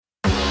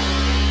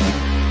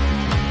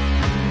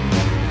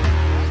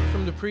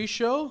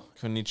pre-show.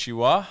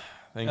 Konnichiwa.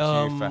 Thank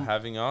you for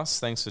having us.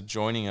 Thanks for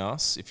joining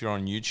us. If you're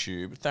on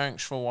YouTube,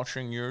 thanks for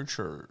watching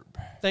YouTube.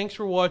 Thanks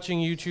for watching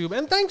YouTube.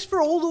 And thanks for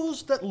all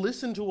those that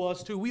listen to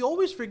us, too. We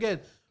always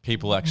forget.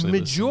 People actually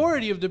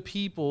Majority of the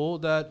people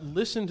that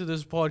listen to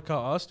this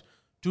podcast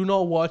do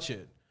not watch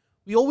it.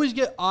 We always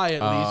get,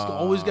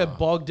 always get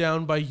bogged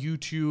down by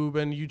YouTube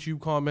and YouTube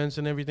comments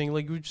and everything.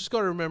 Like, we just got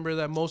to remember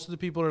that most of the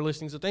people are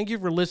listening. So thank you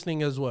for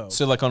listening as well.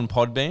 So like on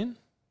Podbean?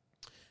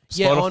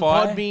 Yeah, Spotify? on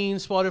Podbean,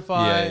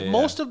 Spotify. Yeah.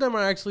 Most of them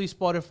are actually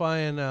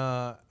Spotify and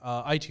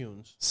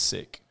iTunes.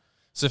 Sick.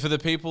 So for the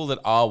people that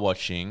are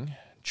watching,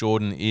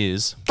 Jordan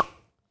is...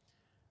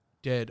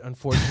 Dead,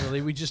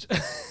 unfortunately. We just...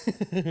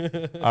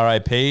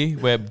 R.I.P.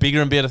 We're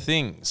bigger and better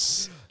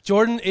things.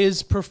 Jordan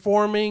is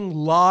performing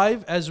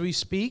live as we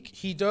speak.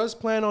 He does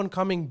plan on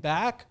coming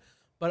back,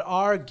 but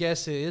our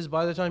guess is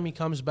by the time he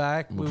comes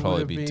back, we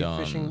will be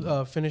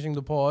done. Finishing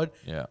the pod.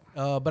 Yeah.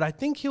 But I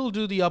think he'll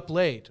do the up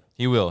late.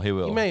 He will. He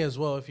may as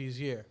well if he's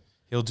here.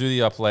 He'll do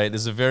the up late.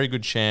 There's a very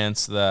good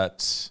chance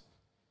that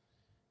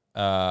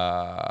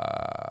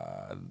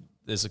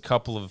there's a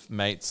couple of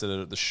mates that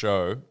are at the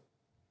show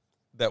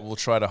that will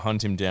try to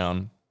hunt him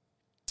down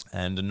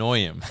and annoy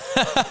him.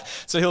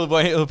 So he'll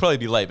probably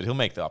be late, but he'll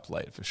make the up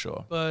late for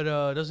sure. But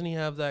doesn't he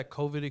have that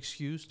COVID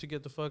excuse to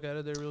get the fuck out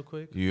of there real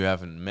quick? You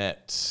haven't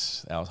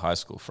met our high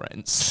school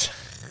friends.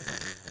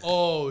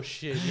 Oh,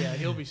 shit. Yeah,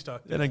 he'll be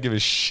stuck there. They don't give a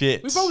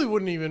shit. We probably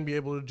wouldn't even be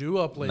able to do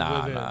up late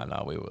with him.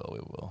 Nah, we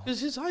will. Because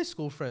his high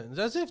school friends,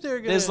 as if they're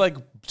going to... There's like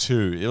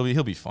two.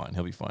 He'll be fine.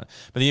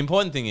 But the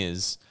important thing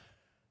is,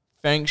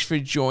 thanks for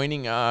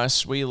joining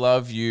us. We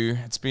love you.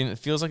 It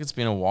feels like it's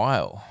been a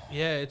while.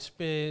 Yeah,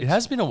 It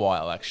has been a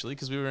while, actually,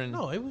 because we were in...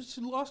 No, it was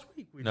last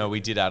week.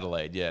 We did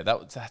Adelaide. Yeah,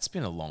 that's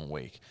been a long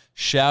week.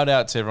 Shout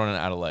out to everyone in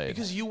Adelaide.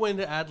 Because you went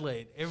to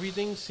Adelaide.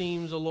 Everything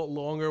seems a lot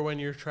longer when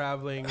you're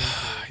traveling.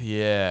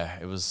 Yeah,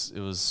 it was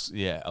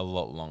a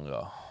lot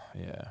longer.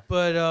 Yeah.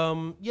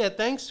 But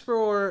thanks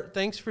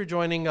for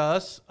joining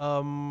us.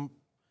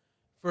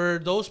 For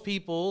those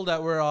people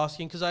that were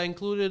asking, because I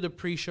included a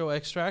pre-show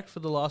extract for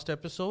the last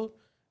episode,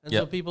 and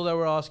so people that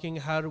were asking,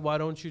 why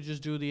don't you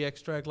just do the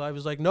extract live?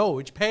 Is like, no,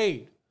 it's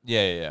paid.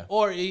 Yeah.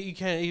 Or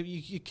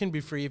you can be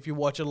free if you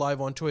watch it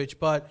live on Twitch,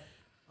 but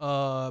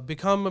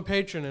become a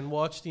patron and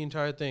watch the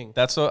entire thing.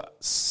 That's what.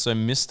 So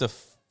Mr.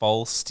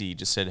 Falsty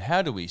just said,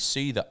 "How do we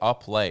see the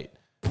up late?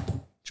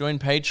 Join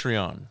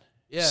Patreon."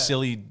 Yeah.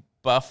 Silly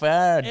buffer.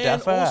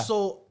 And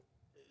also,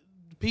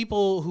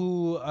 people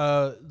who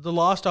the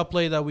last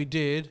upplay that we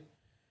did,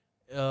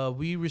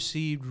 we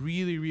received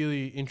really,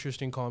 really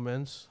interesting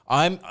comments.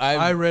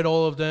 I read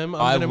all of them.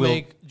 I'm going to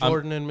make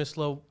Jordan and Miss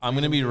Lowe. I'm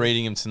going to be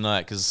reading them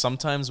tonight because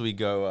sometimes we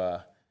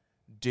go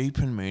deep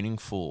and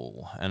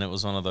meaningful, and it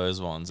was one of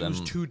those ones. It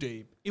was too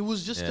deep. It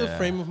was just the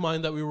frame of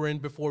mind that we were in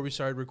before we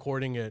started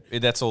recording it.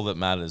 That's all that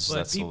matters.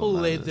 But people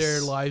laid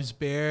their lives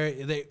bare.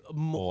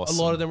 Awesome.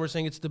 A lot of them were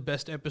saying it's the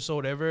best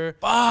episode ever.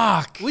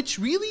 Fuck! Which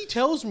really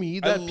tells me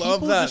that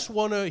people just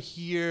want to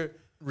hear...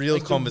 Real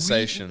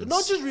conversations.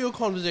 Not just real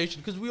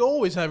conversation, because we're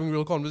always having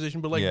real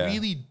conversation, but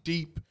really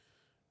deep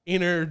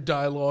inner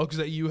dialogues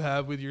that you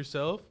have with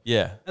yourself.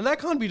 Yeah. And that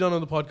can't be done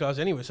on the podcast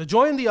anyway. So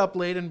join the up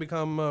late and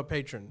become a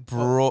patron.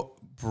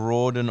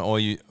 Broaden or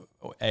AU.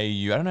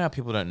 I don't know how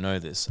people don't know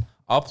this.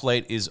 Up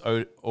late is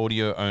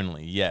audio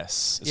only.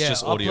 Yes. It's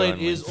just audio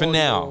only. Is for audio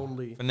now.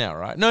 only. For now,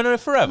 right? No,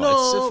 forever.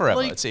 It's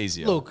forever. Like, it's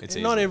easier. Look, it's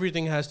not easier.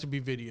 everything has to be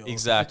video.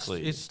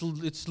 Exactly.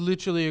 It's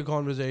literally a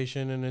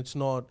conversation, and it's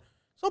not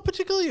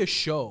particularly a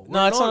show.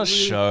 No, it's not a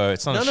show.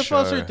 It's not none a show.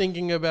 of us are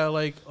thinking about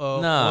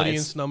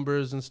audience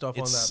numbers and stuff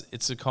on that.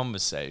 It's a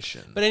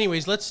conversation. But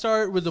anyways, let's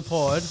start with the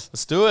pod.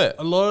 Let's do it.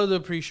 A lot of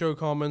the pre-show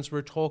comments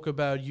were talk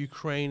about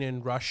Ukraine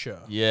and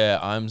Russia. Yeah,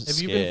 I'm scared.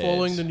 Have you been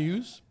following the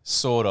news?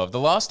 Sort of. The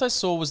last I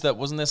saw was that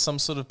wasn't there some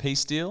sort of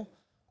peace deal?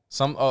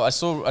 I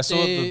saw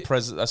the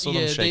president. I saw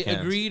them shake hands.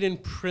 They agreed in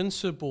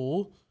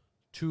principle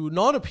to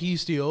not a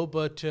peace deal,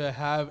 but to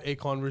have a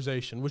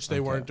conversation, which they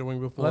weren't doing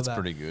before. Well, that's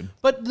pretty good.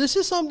 But this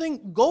is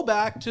something. Go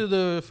back to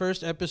the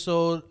first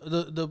episode,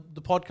 the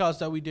podcast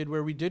that we did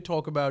where we did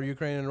talk about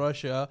Ukraine and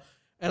Russia,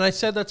 and I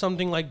said that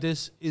something like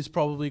this is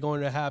probably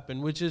going to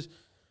happen, which is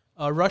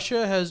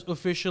Russia has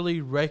officially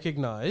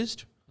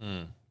recognized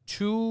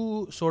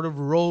two sort of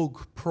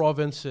rogue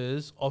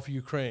provinces of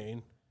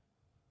Ukraine.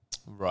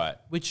 Right.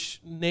 Which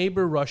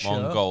neighbor Russia?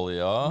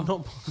 Mongolia.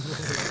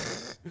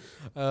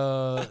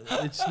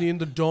 It's in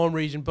the Dome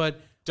region,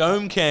 but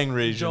Domkang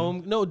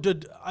region.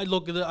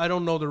 I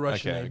don't know the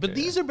Russian name, but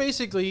these are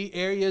basically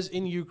areas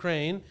in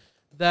Ukraine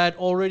that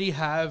already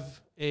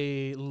have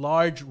a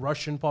large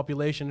Russian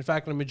population. In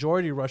fact, a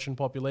majority Russian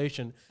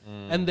population,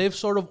 and they've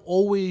sort of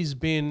always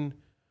been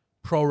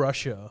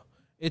pro-Russia.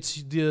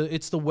 It's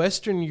the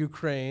Western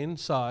Ukraine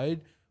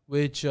side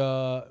which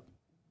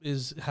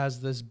has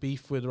this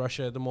beef with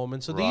Russia at the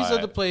moment. So these are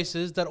the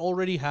places that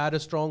already had a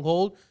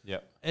stronghold.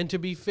 Yep. And to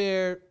be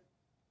fair,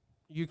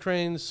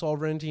 Ukraine's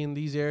sovereignty in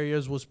these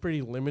areas was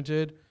pretty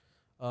limited.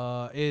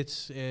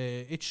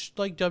 It's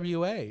like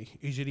WA.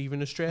 Is it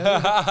even Australia?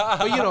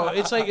 But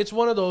it's like it's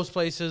one of those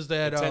places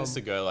that It tends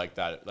to go like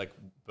that, like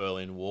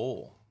Berlin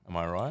Wall. Am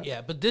I right?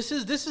 Yeah, but this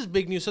is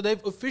big news. So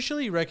they've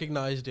officially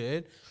recognized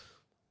it.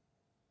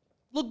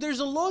 Look, there's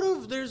a lot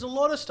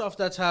of stuff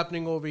that's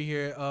happening over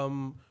here.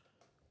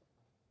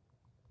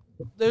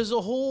 There's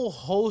a whole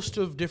host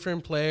of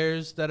different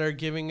players that are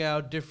giving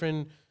out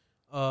different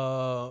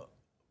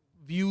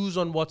views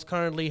on what's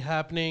currently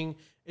happening.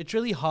 It's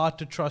really hard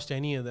to trust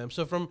any of them.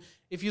 So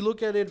if you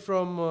look at it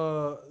from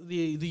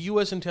the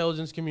U.S.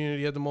 intelligence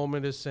community at the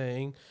moment is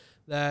saying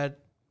that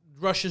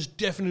Russia's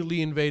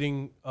definitely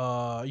invading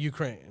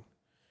Ukraine.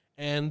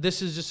 And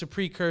this is just a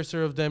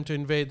precursor of them to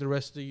invade the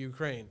rest of the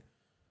Ukraine.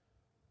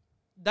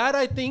 That,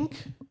 I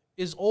think,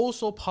 is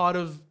also part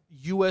of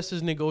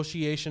U.S.'s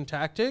negotiation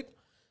tactic,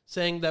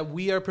 saying that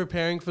we are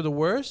preparing for the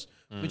worst,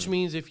 which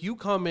means if you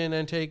come in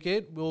and take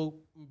it, it'll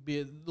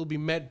be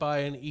met by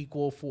an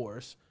equal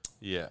force.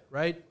 Yeah.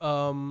 Right?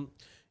 My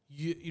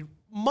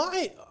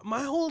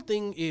whole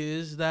thing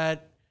is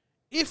that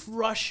if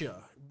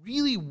Russia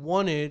really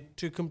wanted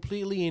to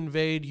completely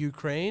invade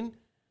Ukraine,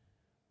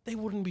 they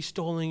wouldn't be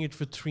stalling it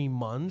for 3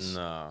 months.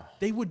 No.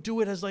 They would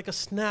do it as like a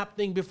snap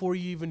thing before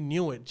you even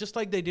knew it, just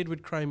like they did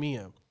with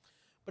Crimea.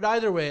 But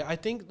either way, I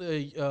think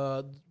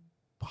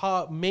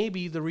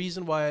maybe the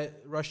reason why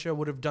Russia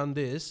would have done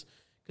this,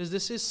 because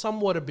this is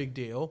somewhat a big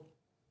deal,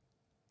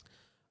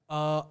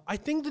 I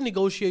think the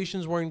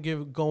negotiations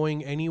weren't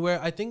going anywhere.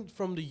 I think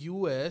from the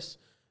U.S.,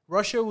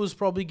 Russia was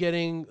probably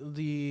getting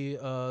the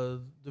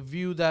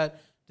view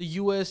that the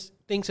U.S.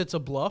 thinks it's a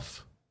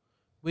bluff,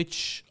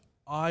 which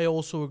I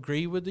also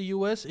agree with the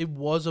U.S. It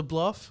was a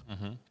bluff.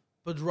 Mm-hmm.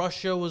 But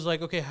Russia was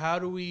like, okay, how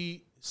do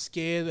we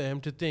scare them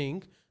to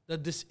think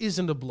that this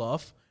isn't a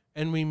bluff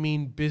and we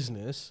mean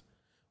business?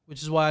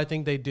 Which is why I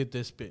think they did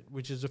this bit,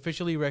 which is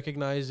officially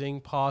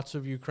recognizing parts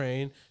of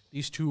Ukraine,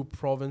 these 2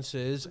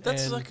 provinces. But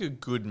that's like a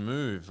good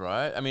move,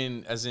 right? I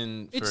mean, as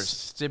in for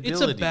stability.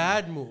 It's a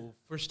bad move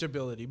for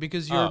stability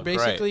because you're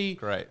basically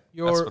great.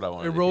 You're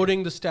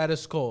eroding the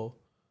status quo.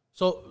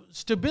 So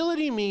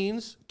stability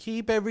means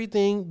keep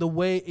everything the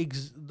way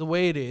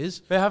it is.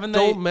 But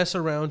don't mess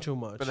around too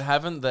much. But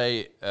haven't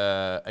they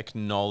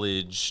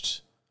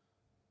acknowledged?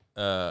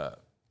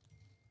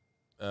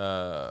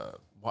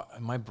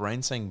 My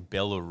brain saying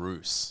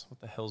Belarus.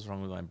 What the hell's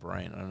wrong with my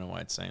brain? I don't know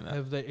why it's saying that.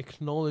 Have they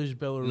acknowledged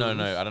Belarus? No,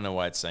 I don't know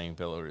why it's saying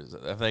Belarus.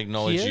 Have they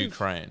acknowledged Kiev?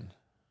 Ukraine?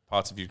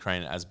 Parts of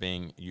Ukraine as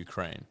being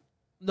Ukraine?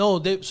 No,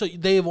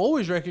 they've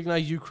always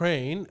recognized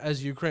Ukraine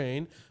as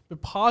Ukraine,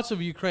 but parts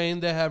of Ukraine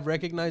they have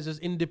recognized as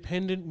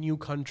independent new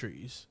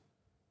countries.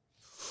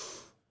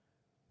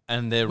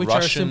 And they're which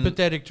Russian. are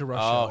sympathetic to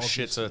Russia. Oh,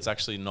 obviously. shit, so it's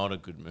actually not a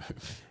good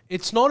move.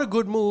 It's not a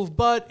good move,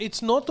 but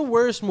it's not the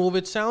worst move.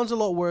 It sounds a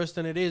lot worse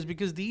than it is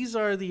because these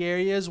are the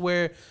areas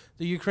where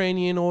the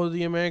Ukrainian or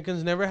the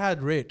Americans never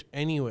had writ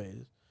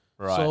anyways.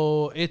 Right.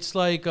 So it's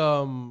like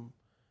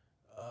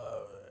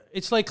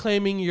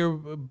claiming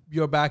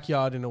your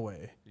backyard in a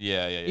way.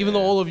 Yeah. Even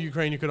though all of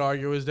Ukraine, you could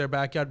argue, is their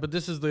backyard, but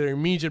this is their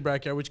immediate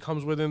backyard, which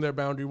comes within their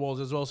boundary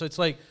walls as well. So it's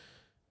like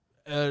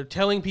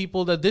telling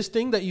people that this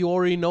thing that you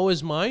already know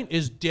is mine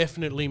is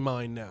definitely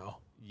mine now.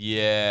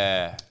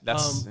 Yeah,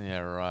 that's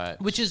right.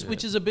 Which is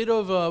a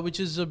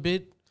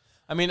bit.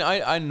 I mean,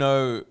 I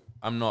know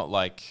I'm not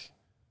like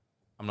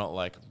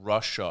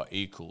Russia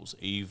equals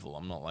evil.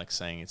 I'm not like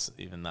saying it's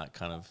even that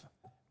kind of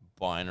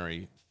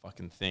binary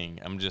fucking thing.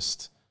 I'm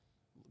just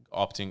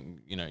opting.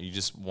 You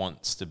just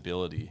want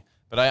stability.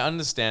 But I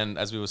understand,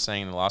 as we were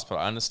saying in the last part,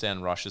 I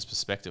understand Russia's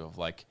perspective of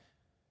like,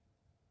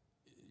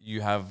 you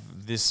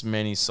have this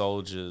many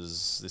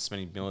soldiers, this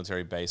many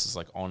military bases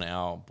like on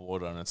our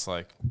border, and it's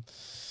like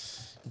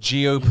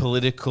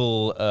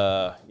geopolitical,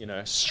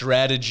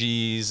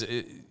 strategies.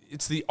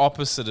 It's the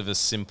opposite of a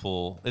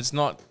simple. It's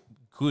not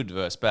good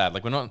versus bad.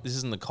 Like this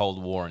isn't the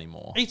Cold War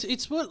anymore.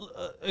 It's what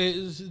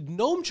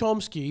Noam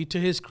Chomsky, to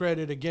his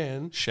credit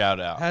again, shout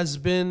out, has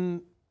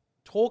been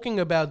talking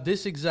about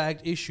this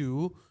exact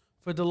issue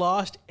for the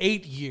last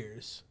 8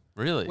 years.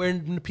 Really?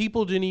 When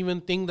people didn't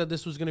even think that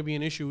this was going to be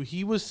an issue.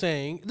 He was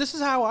saying, this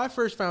is how I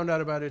first found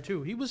out about it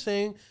too. He was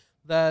saying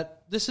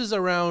that this is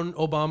around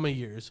Obama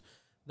years,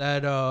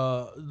 that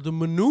the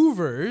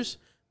maneuvers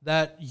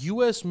that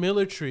U.S.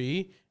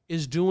 military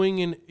is doing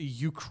in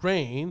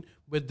Ukraine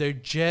with their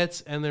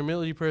jets and their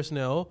military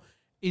personnel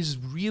is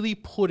really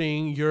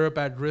putting Europe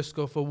at risk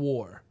of a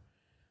war.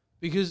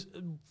 Because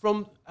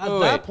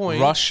that point...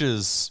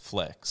 Russia's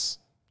flex.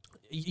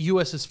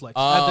 U.S.'s flex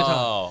at the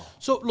time.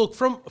 So look,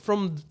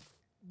 from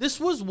this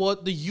was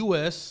what the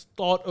U.S.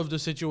 thought of the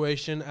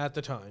situation at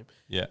the time.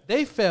 Yeah.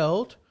 They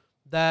felt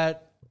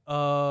that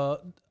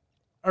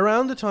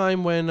around the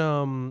time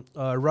when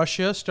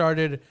Russia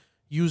started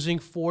using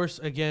force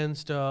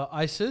against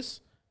ISIS,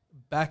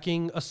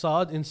 backing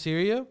Assad in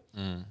Syria,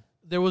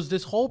 there was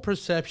this whole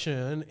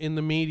perception in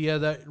the media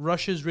that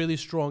Russia is really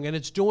strong and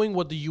it's doing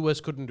what the U.S.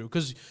 couldn't do.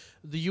 Because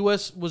the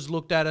U.S. was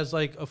looked at as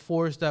like a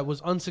force that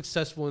was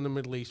unsuccessful in the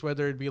Middle East,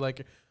 whether it be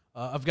like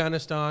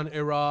Afghanistan,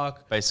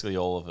 Iraq, basically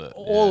all of it,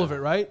 all of it,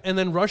 right? And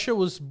then Russia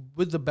was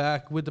with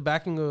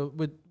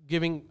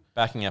giving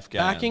backing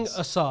Afghans, backing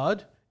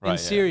Assad in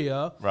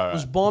Syria,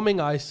 was bombing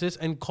ISIS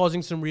and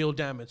causing some real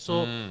damage.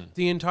 So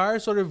the entire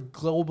sort of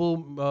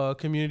global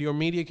community or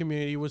media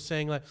community was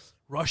saying like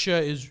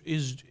Russia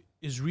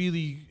is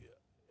really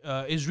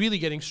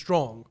getting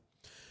strong,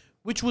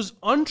 which was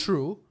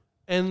untrue.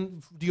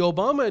 And the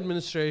Obama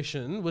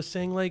administration was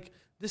saying like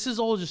this is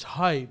all just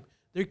hype.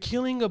 They're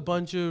killing a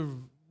bunch of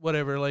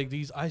whatever, like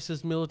these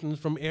ISIS militants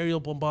from aerial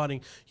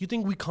bombarding. You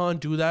think we can't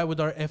do that with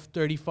our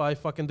F-35,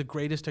 fucking the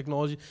greatest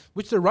technology,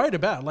 which they're right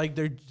about. Like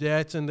their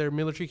jets and their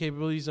military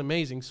capabilities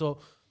amazing. So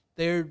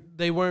they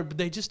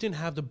just didn't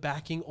have the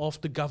backing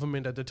of the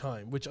government at the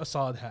time, which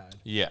Assad had.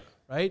 Yeah.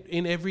 Right?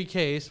 In every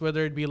case,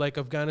 whether it be like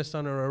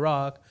Afghanistan or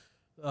Iraq,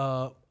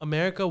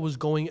 America was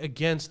going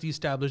against the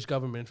established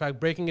government. In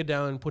fact, breaking it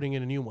down and putting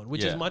in a new one,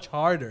 which is much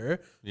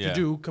harder to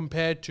do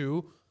compared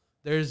to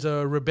there's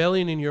a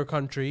rebellion in your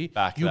country,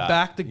 you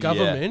back the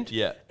government,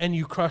 and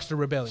you crush the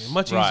rebellion.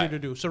 Much easier to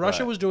do. So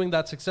Russia was doing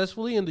that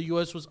successfully, and the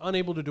U.S. was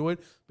unable to do it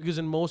because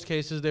in most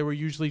cases they were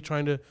usually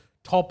trying to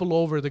topple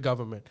over the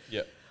government.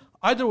 Yeah.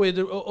 Either way,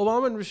 the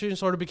Obama administration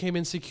sort of became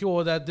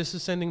insecure that this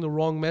is sending the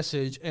wrong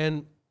message,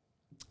 and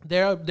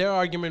their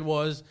argument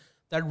was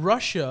that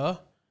Russia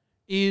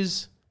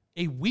is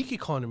a weak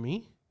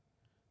economy.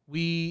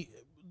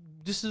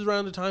 This is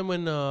around the time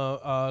when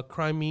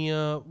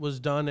Crimea was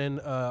done and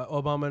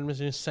Obama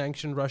administration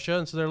sanctioned Russia.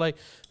 And so they're like,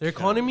 their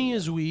economy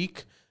is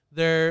weak.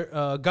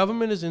 Their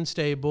government is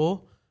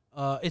unstable.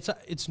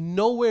 It's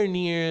nowhere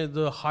near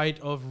the height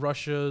of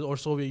Russia or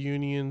Soviet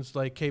Union's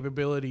like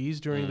capabilities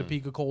during the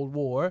peak of Cold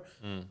War.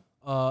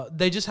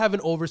 They just have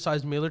an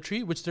oversized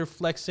military, which they're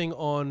flexing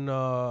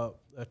on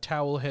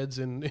towel heads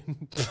in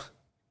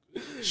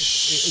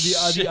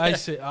the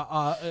ISIS,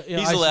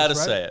 he's allowed to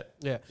say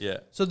it. Yeah.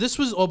 So this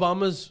was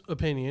Obama's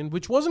opinion,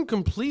 which wasn't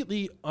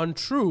completely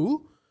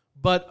untrue,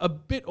 but a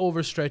bit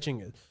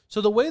overstretching it. So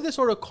the way they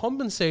sort of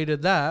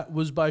compensated that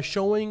was by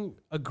showing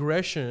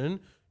aggression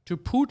to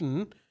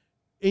Putin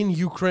in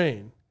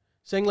Ukraine,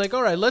 saying like,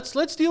 all right,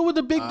 let's deal with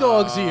the big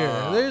dogs here.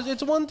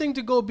 It's one thing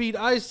to go beat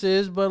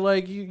ISIS, but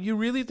like you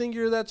really think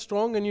you're that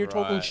strong and you're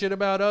talking shit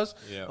about us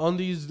on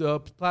these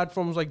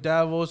platforms like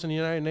Davos and the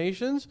United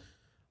Nations?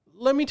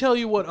 Let me tell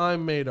you what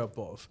I'm made up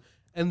of.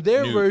 And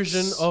their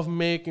version of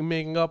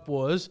making up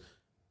was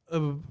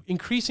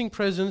increasing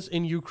presence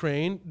in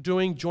Ukraine,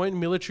 doing joint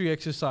military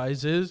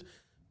exercises,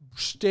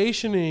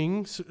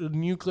 stationing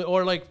nuclear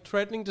or like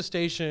threatening to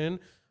station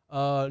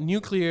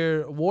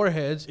nuclear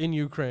warheads in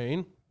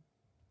Ukraine.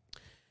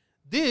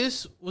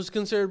 This was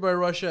considered by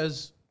Russia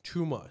as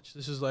too much.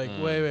 This is like,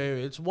 wait.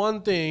 It's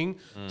one thing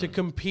to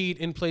compete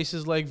in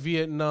places like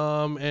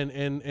Vietnam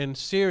and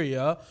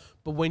Syria,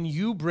 but when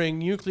you bring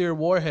nuclear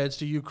warheads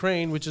to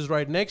Ukraine, which is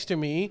right next to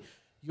me,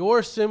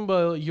 you're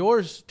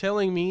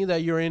telling me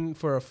that you're in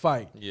for a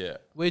fight. Yeah.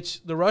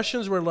 Which the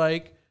Russians were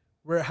like,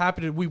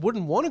 we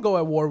wouldn't want to go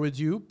at war with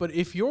you, but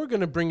if you're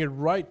going to bring it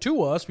right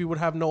to us, we would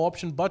have no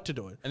option but to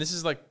do it. And this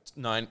is like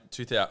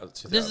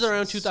 2000. This is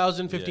around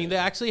 2015. Yeah. They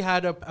actually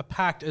had a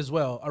pact as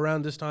well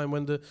around this time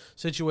when the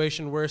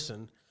situation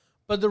worsened.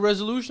 But the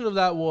resolution of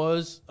that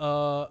was,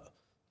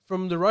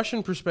 from the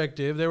Russian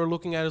perspective, they were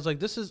looking at it as like,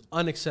 this is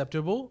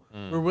unacceptable.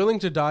 We're willing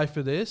to die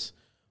for this,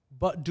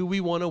 but do we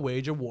want to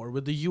wage a war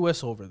with the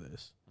U.S. over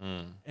this?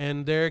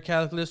 And their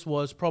calculus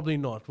was probably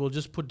not. We'll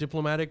just put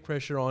diplomatic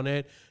pressure on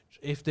it.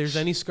 If there's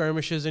any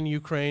skirmishes in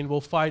Ukraine, we'll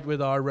fight with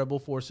our rebel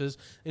forces.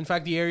 In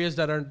fact, the areas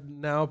that are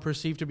now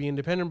perceived to be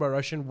independent by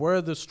Russian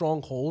were the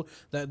stronghold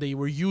that they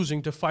were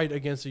using to fight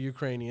against the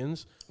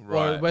Ukrainians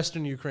or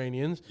Western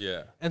Ukrainians.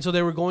 Yeah. And so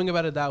they were going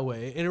about it that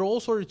way. And it all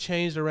sort of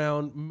changed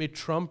around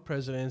mid-Trump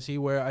presidency,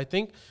 where I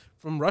think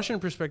from Russian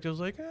perspective, it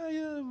was like,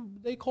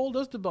 they called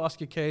us the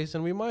basket case,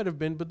 and we might have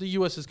been, but the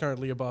U.S. is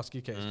currently a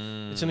basket case.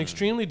 It's an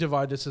extremely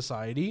divided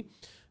society.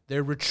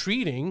 They're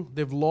retreating.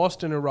 They've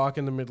lost in Iraq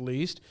and the Middle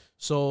East.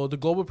 So the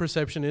global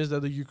perception is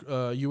that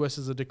the U.S.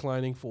 is a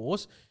declining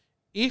force.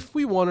 If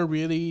we want to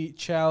really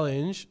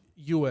challenge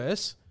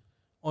U.S.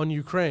 on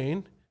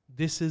Ukraine,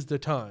 this is the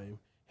time.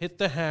 Hit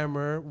the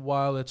hammer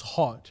while it's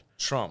hot.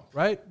 Trump.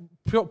 Right?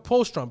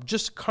 Post-Trump.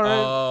 Just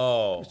current.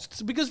 Oh.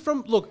 Because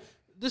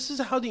this is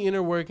how the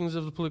inner workings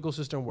of the political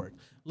system work.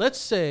 Let's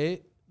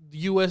say the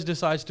U.S.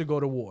 decides to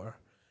go to war.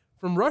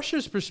 From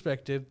Russia's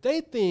perspective,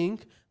 they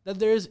think that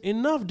there is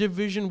enough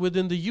division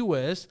within the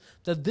U.S.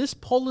 that this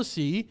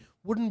policy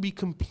wouldn't be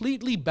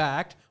completely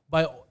backed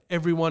by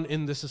everyone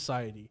in the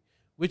society,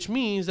 which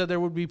means that there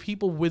would be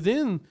people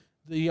within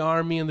the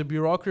army and the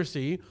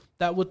bureaucracy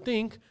that would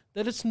think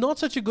that it's not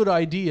such a good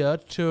idea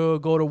to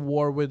go to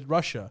war with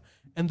Russia.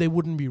 And they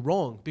wouldn't be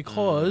wrong,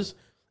 because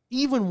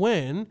even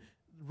when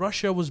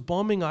Russia was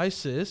bombing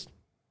ISIS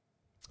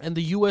and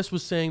the U.S.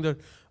 was saying that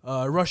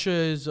Russia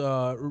is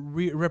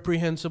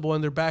reprehensible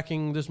and they're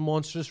backing this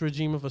monstrous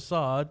regime of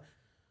Assad,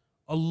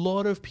 a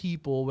lot of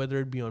people, whether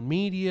it be on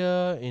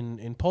media,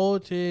 in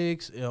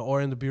politics,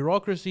 or in the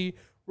bureaucracy,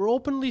 were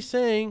openly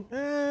saying,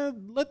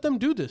 let them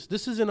do this.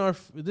 This is in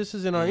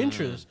our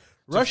interest.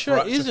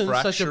 Russia isn't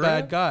such a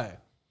bad guy.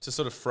 To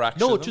sort of fracture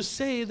No, them? to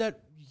say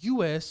that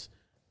U.S.,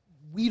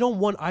 we don't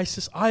want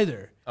ISIS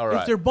either. All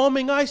right. If they're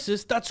bombing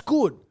ISIS, that's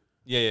good.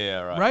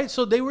 Yeah, right. Right?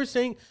 So they were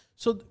saying,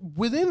 so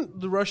within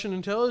the Russian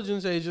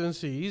intelligence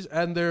agencies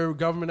and their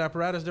government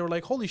apparatus, they were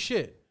like, holy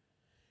shit.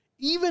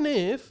 Even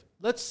if,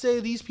 let's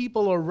say these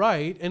people are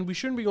right and we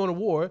shouldn't be going to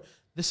war,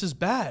 this is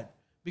bad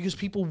because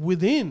people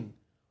within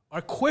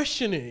are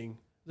questioning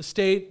the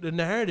state, the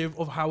narrative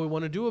of how we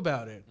want to do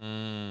about it.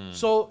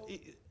 So,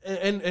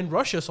 and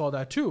Russia saw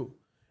that too.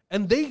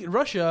 And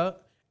Russia,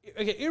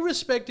 okay,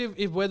 irrespective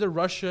of whether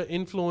Russia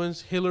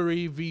influenced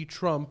Hillary v.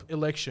 Trump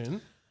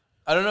election.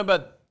 I don't know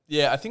about,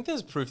 I think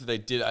there's proof that they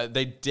did.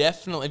 They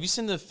definitely, have you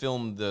seen the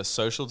film The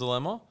Social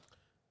Dilemma?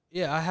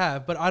 Yeah, I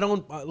have, but I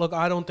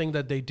don't think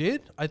that they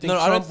did. I think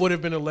Trump would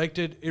have been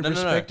elected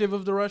irrespective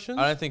of the Russians.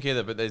 I don't think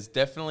either, but I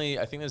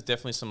think there's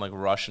definitely some like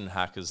Russian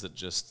hackers that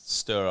just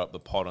stir up the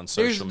pot on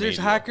social media. There's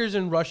hackers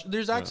in Russia.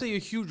 There's actually a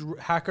huge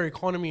hacker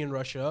economy in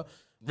Russia.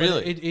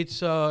 Really? It's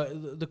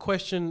the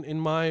question, in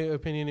my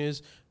opinion,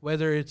 is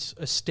whether it's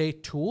a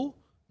state tool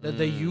that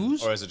they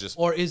use, or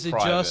is it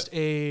just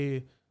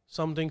a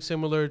something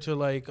similar to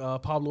like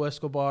Pablo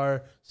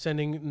Escobar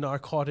sending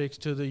narcotics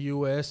to the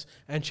U.S.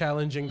 and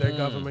challenging their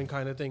government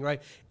kind of thing,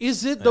 right?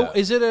 Is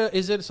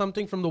it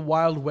something from the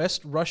Wild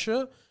West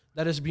Russia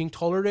that is being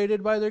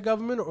tolerated by their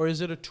government, or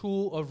is it a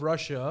tool of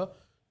Russia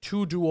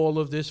to do all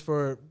of this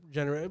for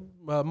generate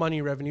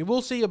money revenue?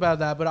 We'll see about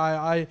that, but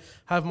I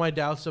have my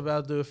doubts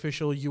about the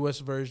official U.S.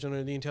 version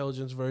or the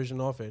intelligence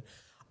version of it.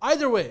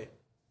 Either way,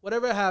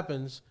 whatever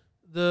happens,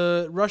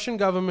 the Russian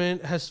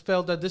government has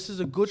felt that this is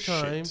a good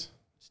time.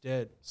 It's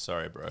dead.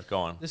 Sorry, bro. Go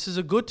on. This is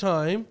a good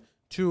time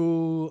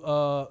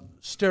to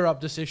stir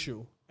up this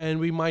issue, and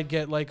we might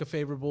get like a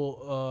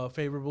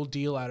favorable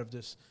deal out of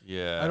this.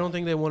 Yeah. I don't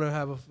think they want to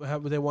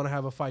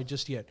have a fight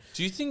just yet.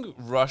 Do you think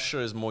Russia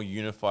is more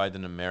unified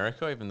than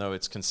America, even though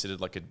it's considered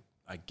like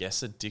a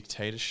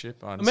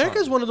dictatorship? America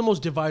is one of the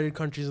most divided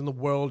countries in the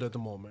world at the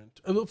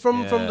moment,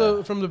 from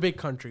the big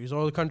countries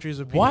or the countries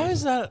of. Why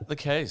is that the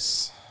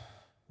case?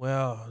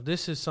 Well,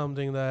 this is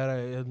something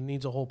that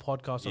needs a whole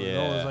podcast on its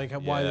own. It's like,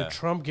 why did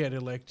Trump get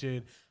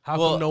elected? How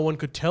come no one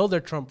could tell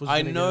that Trump was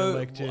going to get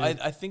elected?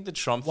 I think the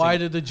Trump Why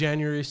did the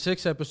January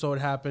 6th episode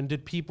happen?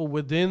 Did people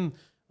within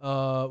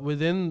the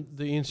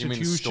institutions... You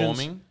mean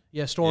storming?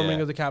 Yeah, storming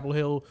of the Capitol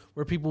Hill.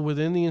 Were people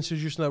within the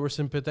institution that were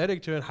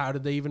sympathetic to it? How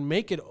did they even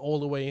make it all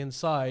the way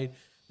inside?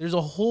 There's a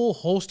whole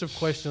host of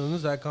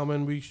questions that come,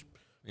 and we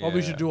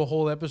probably should do a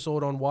whole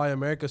episode on why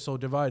America's so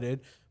divided.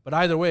 But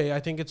either way,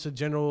 I think it's a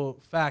general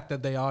fact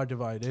that they are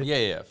divided.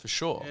 Yeah, for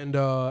sure. And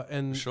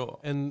for sure.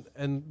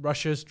 And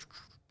Russia's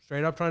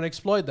straight up trying to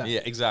exploit that.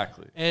 Yeah,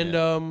 exactly.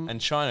 And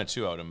China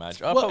too, I would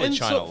imagine.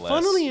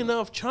 Funnily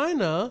enough,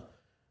 China,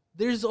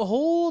 there's a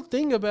whole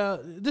thing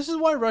about this is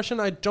why Russia,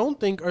 I don't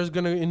think, are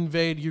going to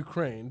invade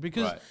Ukraine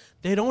because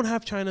they don't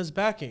have China's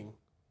backing.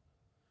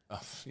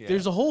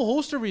 There's a whole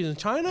host of reasons.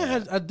 China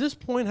has at this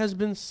point has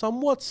been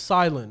somewhat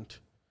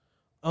silent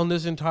on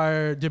this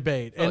entire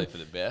debate. Probably and for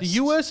the best. The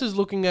U.S. is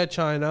looking at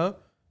China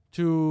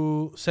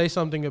to say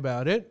something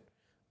about it,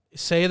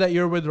 say that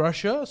you're with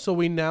Russia, so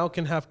we now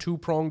can have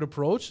two-pronged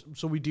approach,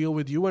 so we deal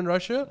with you and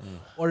Russia,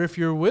 or if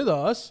you're with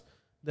us,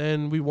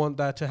 then we want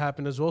that to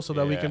happen as well so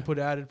that we can put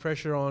added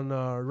pressure on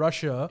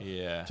Russia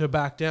to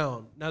back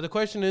down. Now, the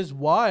question is,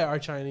 why are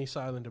Chinese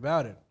silent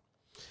about it?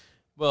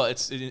 Well,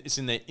 it's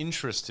in their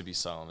interest to be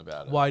silent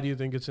about it. Why do you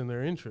think it's in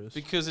their interest?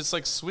 Because it's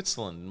like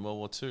Switzerland in World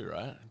War II,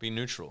 right? Be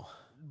neutral.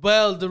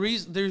 Well,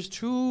 there's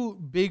two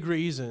big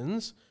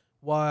reasons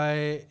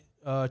why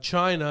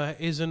China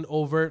isn't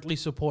overtly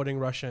supporting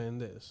Russia in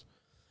this.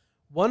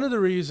 One of the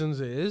reasons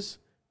is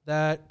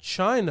that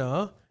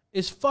China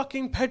is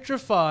fucking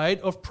petrified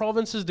of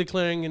provinces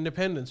declaring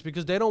independence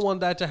because they don't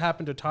want that to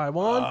happen to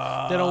Taiwan.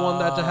 They don't want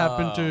that to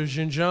happen to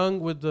Xinjiang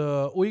with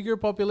the Uyghur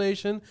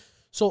population.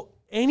 So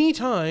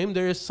anytime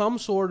there is some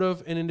sort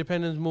of an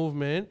independence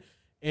movement,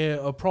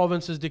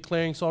 provinces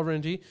declaring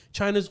sovereignty,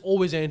 China's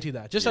always anti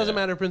that, just as a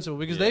matter of principle,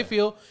 because they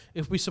feel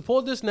if we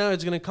support this now,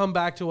 it's going to come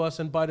back to us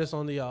and bite us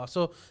on the ass.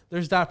 So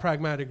there's that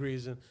pragmatic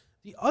reason.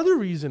 The other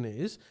reason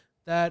is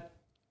that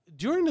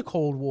during the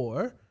Cold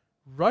War,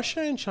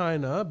 Russia and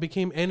China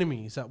became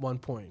enemies at one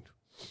point.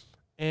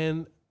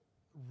 And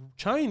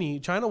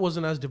China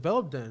wasn't as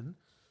developed then.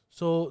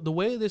 So the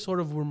way they sort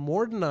of were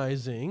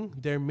modernizing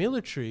their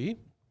military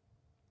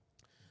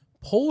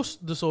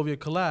post the Soviet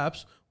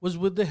collapse was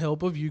with the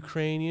help of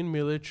Ukrainian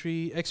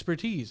military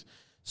expertise.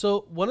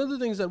 So one of the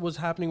things that was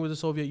happening with the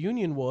Soviet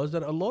Union was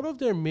that a lot of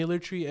their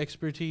military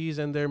expertise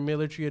and their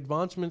military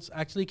advancements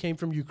actually came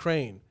from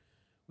Ukraine,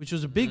 which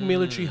was a big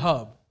military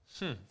hub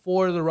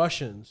for the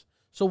Russians.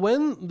 So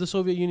when the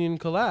Soviet Union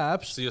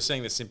collapsed... So you're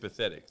saying they're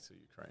sympathetic to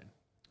Ukraine?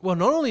 Well,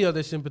 not only are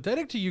they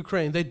sympathetic to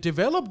Ukraine, they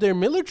developed their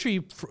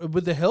military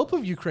with the help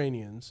of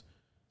Ukrainians.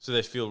 So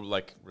they feel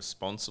like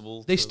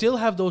responsible? They still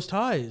have those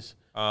ties.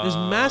 There's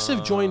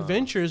massive joint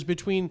ventures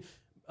between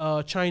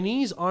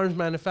Chinese arms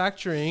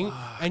manufacturing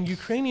and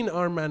Ukrainian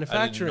arm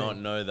manufacturing. I did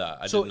not know that.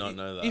 I did not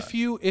know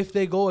that. If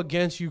they go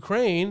against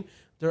Ukraine,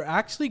 they're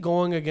actually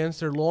going against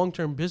their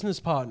long-term business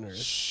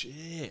partners.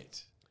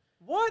 Shit.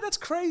 Why? That's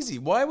crazy.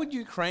 Why would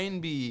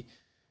Ukraine be...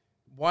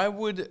 Why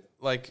would,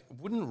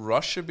 wouldn't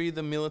Russia be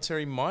the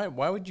military might?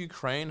 Why would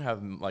Ukraine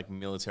have,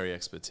 military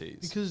expertise?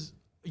 Because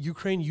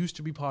Ukraine used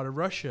to be part of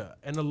Russia,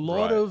 and a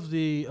lot of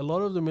the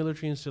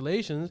military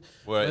installations,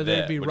 whether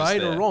it be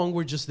right or wrong,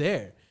 were just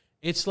there.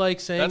 It's like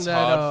saying that's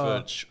that...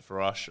 hard for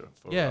Russia.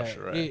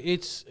 Russia, right?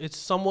 It's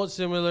somewhat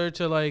similar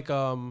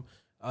to,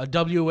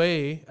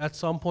 WA at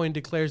some point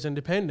declares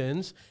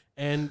independence,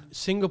 and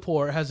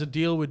Singapore has a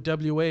deal with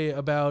WA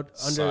about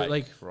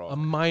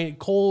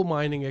coal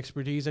mining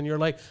expertise, and you're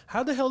like,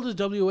 how the hell does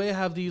WA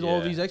have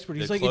all these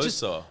expertise?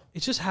 It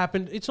just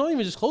happened. It's not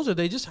even just closer.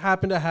 They just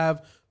happen to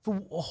have,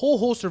 for a whole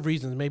host of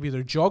reasons. Maybe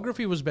their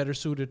geography was better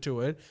suited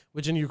to it,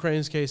 which in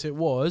Ukraine's case it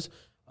was.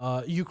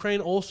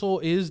 Ukraine also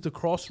is the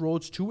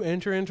crossroads to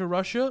enter into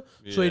Russia,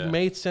 so it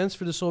made sense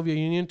for the Soviet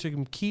Union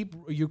to keep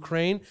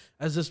Ukraine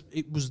as this.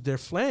 It was their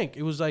flank.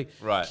 It was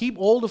keep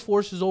all the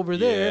forces over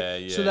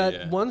there,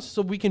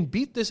 so we can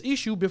beat this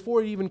issue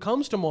before it even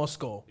comes to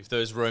Moscow. If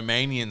those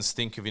Romanians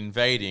think of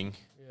invading,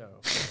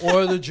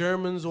 or the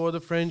Germans, or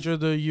the French, or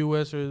the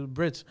U.S. or the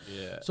Brits,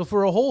 so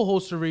for a whole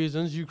host of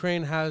reasons,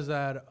 Ukraine has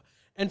that.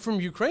 And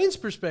from Ukraine's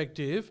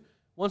perspective,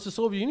 once the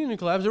Soviet Union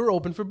collapsed, they were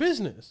open for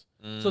business.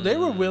 So they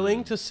were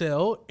willing to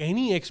sell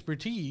any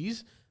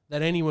expertise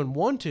that anyone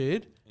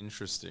wanted.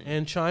 Interesting.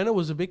 And China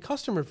was a big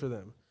customer for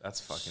them.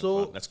 That's fucking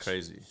fun. That's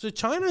crazy. So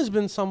China has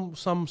been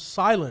some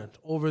silent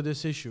over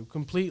this issue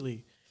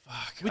completely.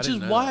 Which is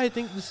why I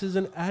think this is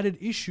an added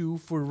issue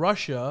for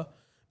Russia,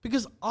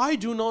 because I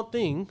do not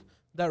think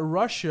that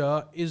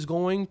Russia is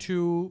going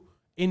to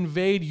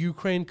invade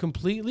Ukraine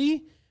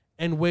completely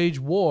and wage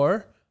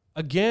war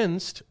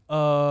against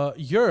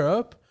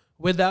Europe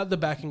without the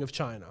backing of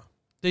China.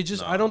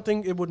 I don't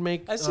think it would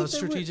make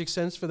strategic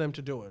sense for them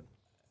to do it.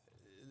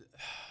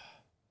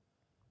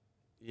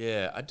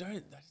 Yeah, I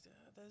don't.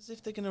 As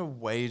if they're going to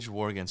wage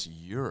war against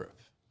Europe.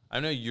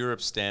 I know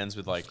Europe stands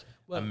with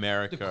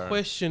America. The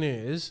question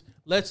is,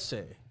 let's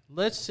say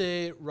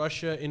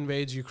Russia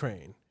invades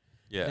Ukraine.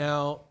 Yeah.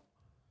 Now,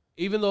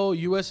 even though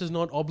U.S. is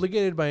not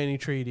obligated by any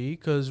treaty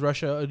because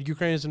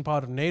Ukraine isn't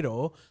part of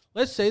NATO,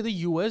 let's say the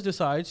U.S.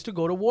 decides to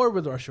go to war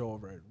with Russia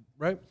over it,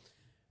 right?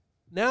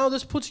 Now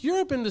this puts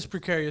Europe in this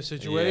precarious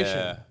situation.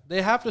 Yeah.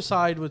 They have to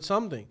side with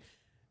something.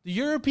 The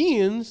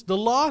Europeans, the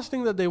last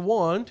thing that they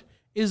want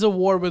is a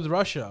war with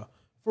Russia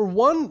for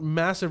one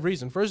massive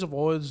reason. First of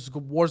all, this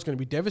war is going to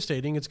be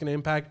devastating. It's going to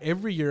impact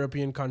every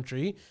European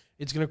country.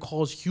 It's going to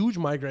cause huge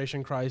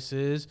migration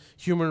crisis,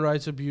 human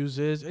rights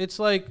abuses. It's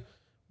like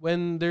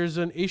when there's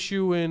an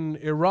issue in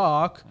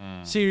Iraq,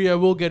 Syria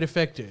will get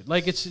affected.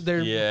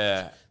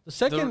 The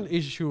second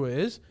issue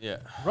is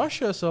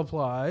Russia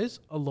supplies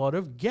a lot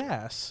of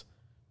gas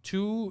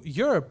to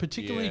Europe,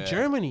 particularly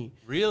Germany.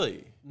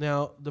 Really?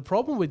 Now, the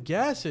problem with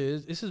gas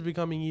is this is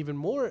becoming even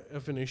more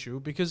of an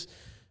issue because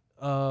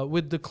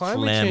with the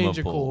climate change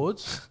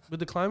accords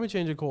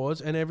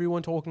and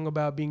everyone talking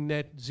about being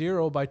net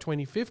zero by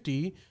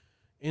 2050,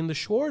 in the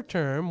short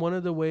term, one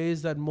of the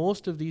ways that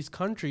most of these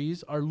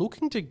countries are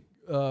looking to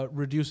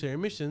reduce their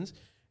emissions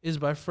is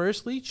by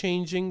firstly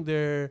changing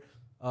their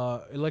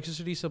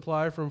electricity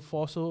supply from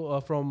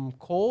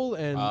coal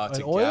and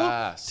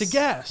oil to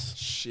gas.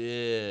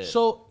 Shit.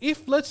 So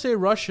if, let's say,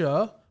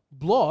 Russia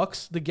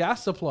blocks the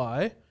gas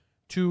supply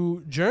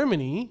to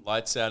Germany,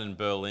 lights out in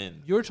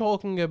Berlin, you're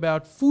talking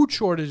about food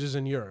shortages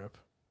in Europe.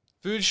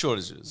 Food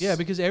shortages. Yeah,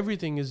 because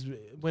everything is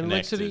when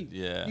connected, electricity.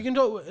 Yeah. You can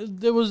talk.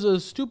 There was a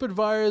stupid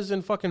virus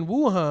in fucking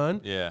Wuhan.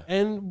 Yeah.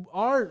 And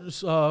our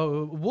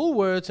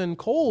Woolworths and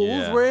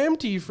Coles were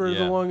empty for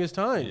the longest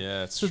time. Yeah,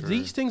 that's so true.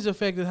 These things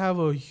have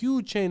a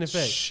huge chain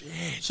effect.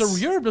 Shit. So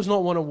Europe does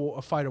not want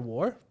to fight a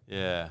war.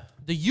 Yeah.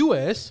 The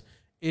U.S.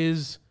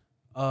 is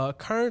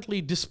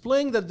currently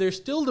displaying that they're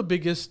still the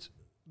biggest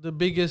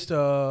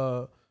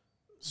superpower,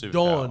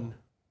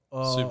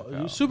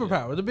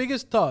 the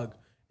biggest thug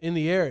in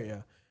the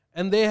area.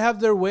 And they have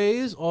their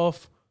ways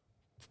of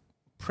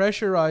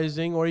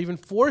pressurizing or even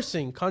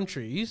forcing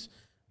countries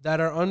that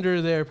are under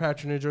their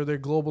patronage or their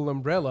global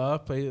umbrella,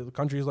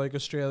 countries like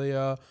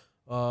Australia,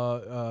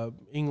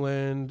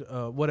 England,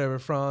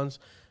 France,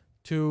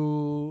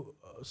 to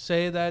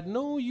say that,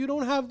 no, you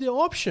don't have the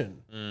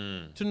option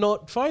to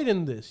not fight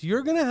in this.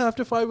 You're going to have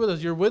to fight with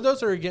us. You're with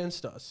us or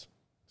against us.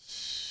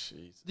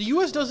 Jesus the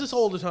U.S. does this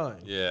all the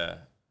time. Yeah.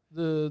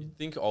 You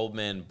think old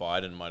man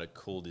Biden might have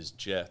cooled his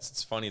jets.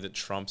 It's funny that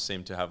Trump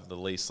seemed to have the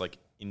least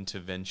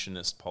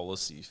interventionist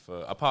policy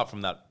apart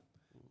from that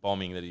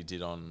bombing that he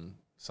did on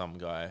some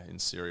guy in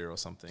Syria or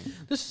something.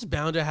 This is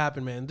bound to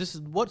happen, man.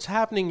 What's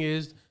happening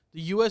is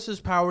the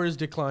U.S.'s power is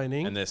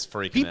declining. And they're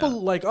freaking People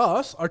out. like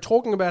us are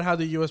talking about how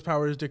the U.S.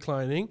 power is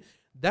declining.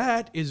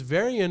 That is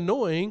very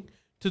annoying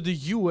to the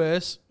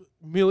U.S.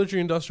 military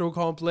industrial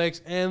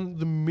complex and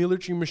the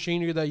military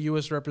machinery that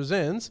U.S.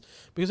 represents,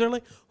 because they're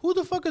like, who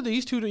the fuck are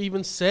these two to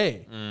even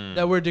say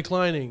that we're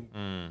declining?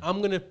 I'm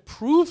going to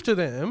prove to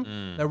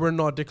them that we're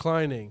not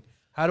declining.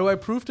 How do I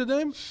prove to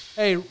them?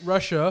 Hey,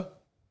 Russia,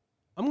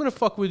 I'm going to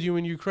fuck with you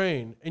in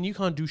Ukraine, and you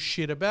can't do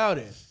shit about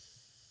it.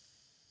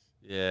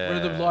 Yeah. We're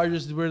the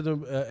largest, we're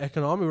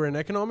an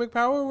economic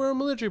power, we're a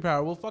military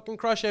power. We'll fucking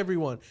crush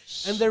everyone.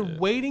 Shit. And they're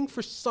waiting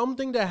for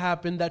something to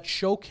happen that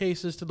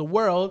showcases to the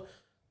world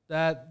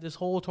that this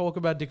whole talk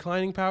about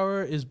declining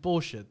power is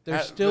bullshit.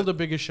 They're still the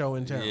biggest show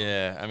in town.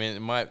 Yeah, I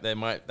mean,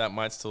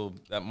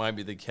 that might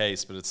be the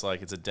case, but it's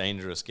like it's a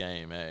dangerous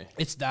game, eh?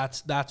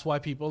 That's why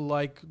people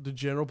like the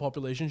general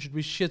population should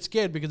be shit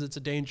scared, because it's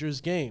a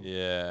dangerous game.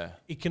 Yeah.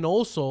 It can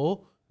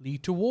also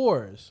lead to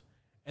wars.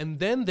 And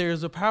then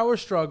there's a power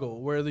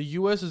struggle where the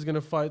U.S. is going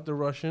to fight the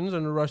Russians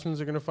and the Russians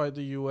are going to fight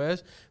the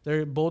U.S.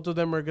 Both of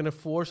them are going to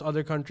force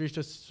other countries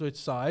to switch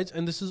sides.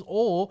 And this is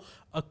all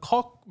a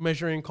cock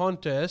measuring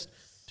contest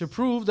to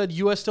prove that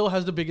U.S. still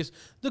has the biggest.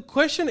 The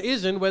question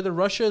isn't whether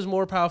Russia is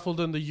more powerful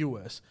than the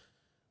U.S.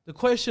 The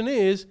question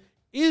is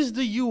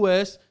the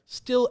U.S.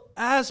 still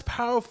as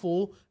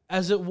powerful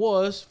as it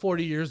was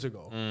 40 years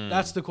ago?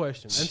 That's the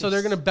question. And so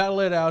they're going to battle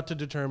it out to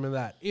determine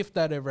that, if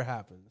that ever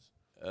happens.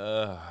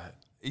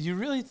 You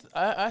really?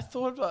 I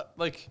thought about,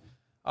 like,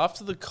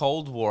 after the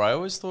Cold War, I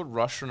always thought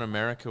Russia and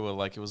America were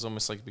like, it was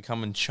almost like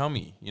becoming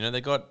chummy. You know,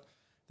 they got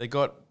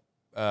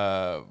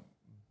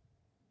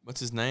what's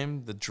his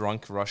name? The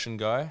drunk Russian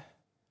guy,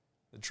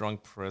 the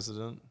drunk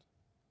president,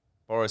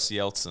 Boris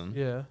Yeltsin.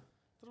 Yeah,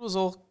 I thought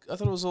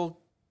it was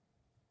all.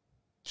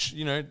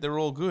 You know, they were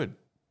all good,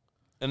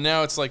 and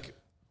now it's like,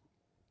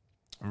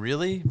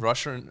 really,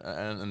 Russia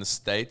and the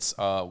States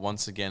are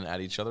once again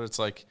at each other. It's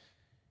like,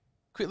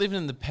 quit living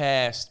in the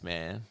past,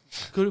 man.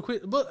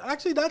 Quit. But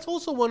actually, that's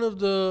also one of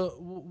the.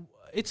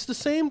 It's the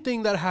same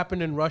thing that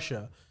happened in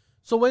Russia.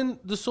 So when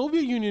the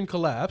Soviet Union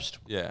collapsed,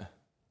 yeah,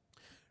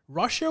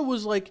 Russia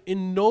was like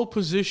in no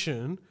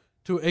position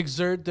to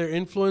exert their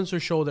influence or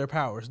show their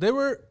powers. They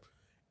were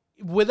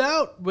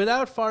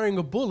without firing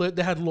a bullet,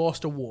 they had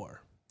lost a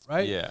war,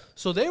 right? Yeah.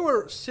 So they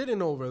were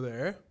sitting over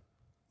there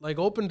like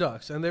open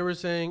ducks, and they were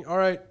saying, "All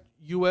right,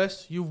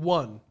 US, you've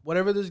won.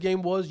 Whatever this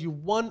game was, you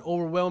won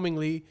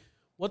overwhelmingly.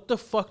 What the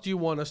fuck do you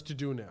want us to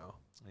do now?"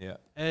 Yeah.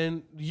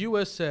 And the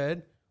US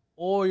said,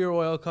 all your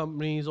oil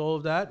companies, all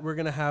of that, we're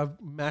going to have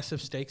massive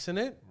stakes in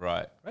it.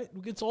 Right. Right?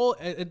 It's all,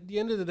 at the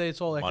end of the day,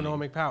 it's all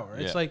economic power.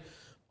 Yeah. It's like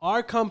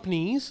our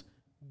companies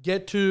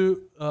get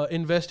to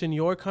invest in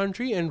your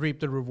country and reap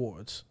the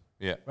rewards.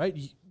 Yeah. Right?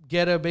 You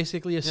get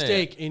basically a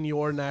stake in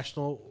your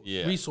national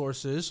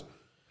resources.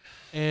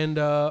 And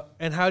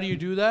how do you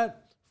do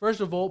that? First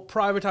of all,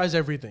 privatize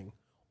everything.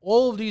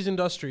 All of these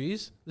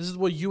industries, this is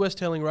what U.S.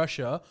 telling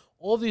Russia,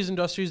 all of these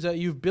industries that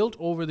you've built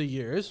over the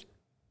years,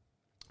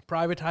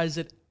 privatize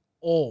it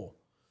all.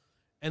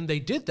 And they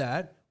did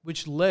that,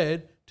 which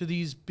led to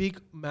these big,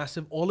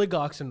 massive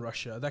oligarchs in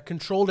Russia that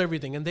controlled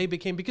everything. And they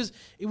became, because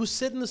it was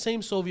set in the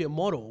same Soviet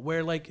model,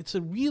 where like it's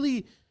a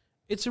really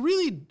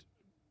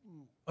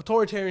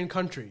authoritarian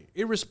country,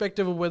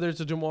 irrespective of whether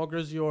it's a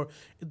democracy or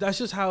that's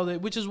just how they,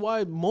 which is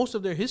why most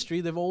of their history,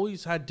 they've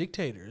always had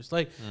dictators.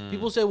 Like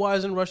people say, why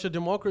isn't Russia a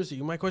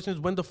democracy? My question is,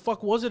 when the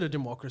fuck was it a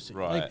democracy?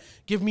 Right. Like,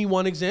 give me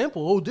one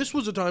example. Oh, this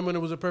was a time when it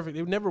was a perfect,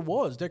 it never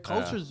was. Their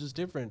culture is just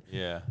different.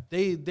 Yeah.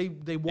 They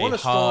want a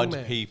strong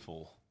man.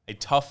 A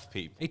tough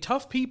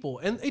people.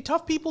 And a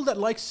tough people that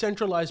like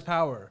centralized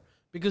power.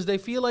 Because they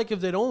feel like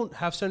if they don't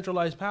have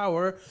centralized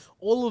power,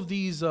 all of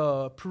these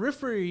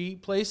periphery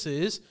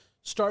places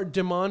start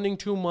demanding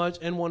too much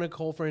and want to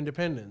call for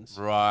independence.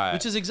 Right.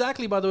 Which is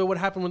exactly, by the way, what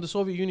happened when the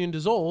Soviet Union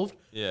dissolved.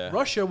 Yeah.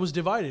 Russia was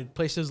divided.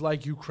 Places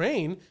like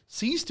Ukraine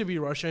ceased to be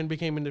Russia and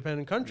became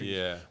independent countries.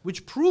 Yeah.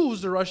 Which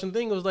proves the Russian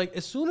thing. It was like,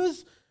 as soon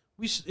as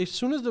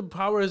the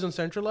power isn't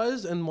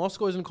centralized and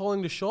Moscow isn't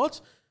calling the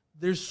shots,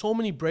 there's so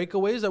many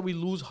breakaways that we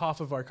lose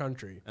half of our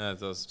country. It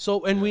does.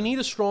 So, and we need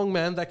a strong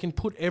man that can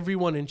put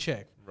everyone in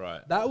check. Right.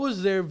 That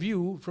was their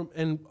view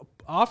and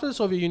after the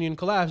Soviet Union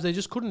collapsed, they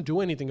just couldn't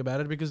do anything about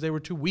it because they were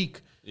too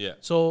weak. Yeah.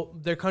 So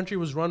their country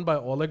was run by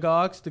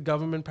oligarchs. The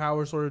government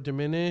power sort of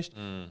diminished.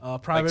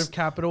 Private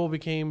capital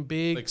became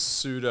big. Like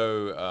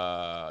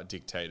pseudo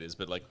dictators,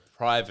 but like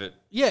private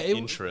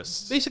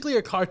interests. Basically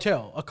a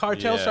cartel. A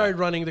cartel started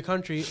running the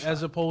country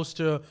as opposed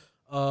to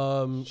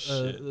the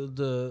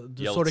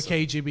sort of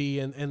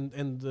KGB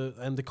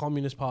and the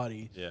Communist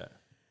Party. Yeah.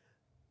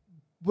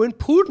 When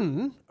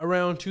Putin,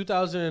 around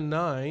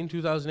 2009,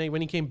 2008,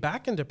 when he came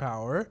back into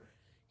power,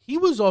 he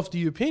was of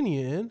the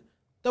opinion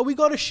that we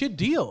got a shit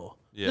deal.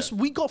 Yeah.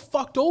 We got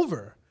fucked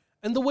over.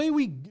 And the way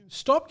we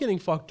stopped getting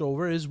fucked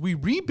over is we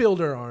rebuild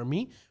our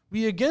army.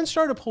 We again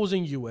start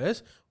opposing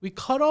U.S. We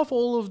cut off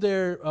all of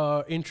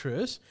their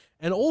interests.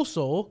 And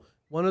also,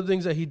 one of the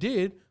things that he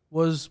did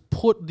was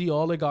put the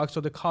oligarchs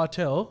or the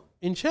cartel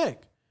in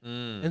check.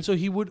 And so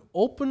he would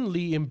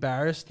openly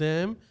embarrass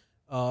them,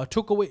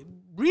 took away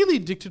really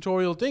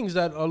dictatorial things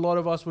that a lot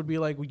of us would be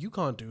like, well, you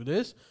can't do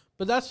this.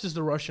 But that's just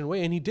the Russian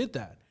way. And he did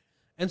that.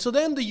 And so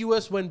then the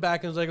U.S. went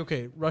back and was like,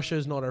 okay, Russia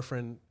is not our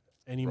friend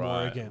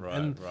anymore again.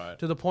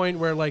 To the point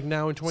where like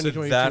now in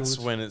 2022. So that's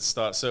when it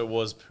starts. So it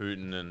was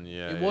Putin and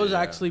It was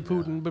actually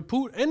Putin. But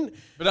Putin.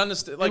 But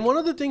understand, like, and one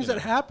of the things that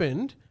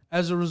happened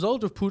as a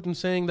result of Putin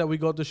saying that we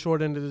got the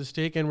short end of the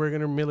stick and we're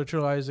going to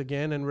militarize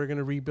again and we're going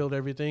to rebuild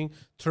everything,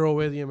 throw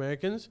away the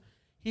Americans,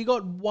 he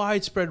got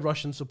widespread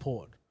Russian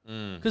support.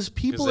 Because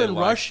people in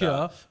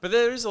Russia... But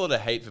there is a lot of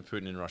hate for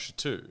Putin in Russia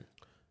too.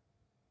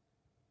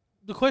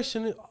 The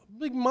question,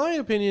 like my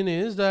opinion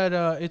is that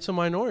it's a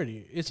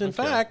minority. It's in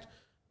fact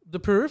the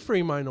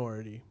periphery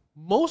minority.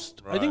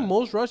 I think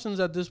most Russians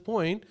at this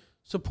point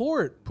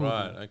support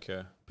Putin. Right,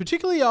 okay.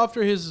 Particularly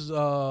after his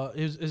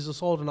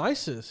assault on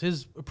ISIS.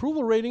 His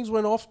approval ratings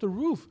went off the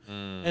roof.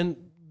 And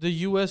the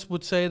U.S.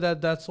 would say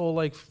that that's all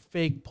like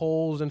fake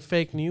polls and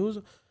fake news.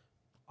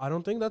 I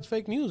don't think that's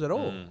fake news at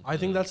all. I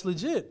think that's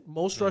legit.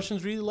 Most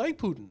Russians really like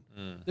Putin.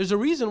 There's a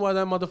reason why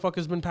that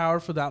motherfucker's been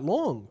powered for that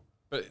long.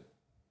 But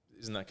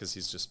isn't that because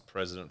he's just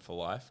president for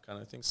life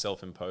kind of thing,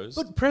 self-imposed?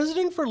 But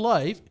president for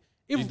life,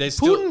 if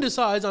Putin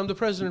decides I'm the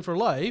president for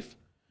life,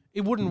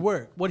 it wouldn't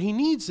work. What he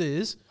needs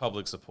is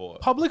public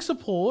support,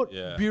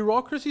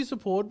 bureaucracy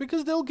support,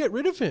 because they'll get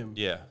rid of him.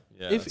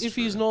 If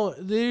he's not,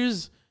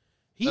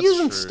 he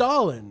isn't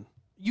Stalin.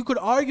 You could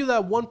argue that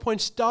at one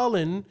point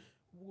Stalin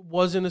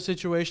was in a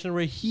situation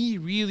where he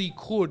really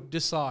could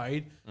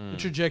decide the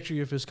trajectory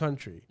of his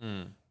country.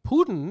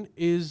 Putin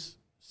is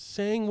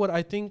saying what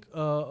I think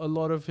a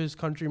lot of his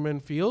countrymen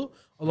feel,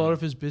 a lot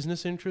of his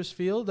business interests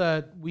feel,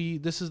 that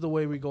this is the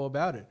way we go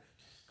about it.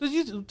 Because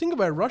you think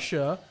about it,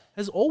 Russia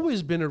has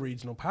always been a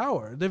regional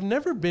power. They've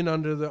never been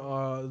under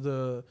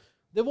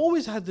they've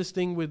always had this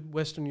thing with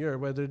Western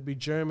Europe, whether it be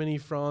Germany,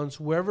 France,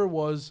 whoever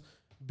was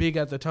big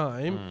at the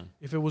time.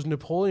 If it was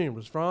Napoleon, it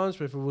was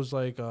France. If it was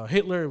like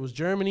Hitler, it was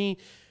Germany.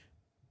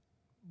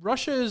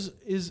 Russia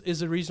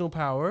is a regional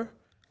power,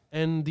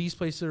 and these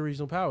places are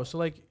regional power. So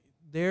like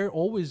they're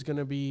always going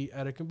to be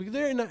because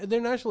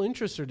their national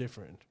interests are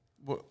different.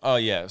 Well,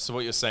 so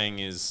what you're saying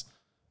is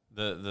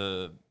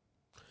the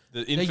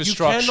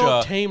infrastructure. You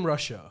cannot tame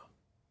Russia.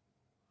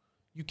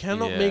 You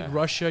cannot make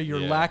Russia your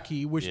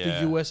lackey, which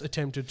the U.S.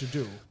 attempted to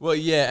do. Well,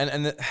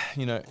 and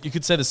you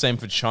could say the same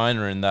for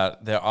China in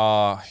that there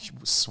are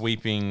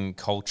sweeping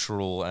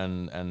cultural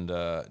and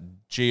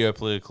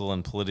geopolitical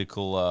and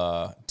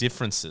political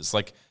differences.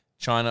 Like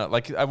China,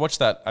 like I watched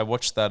that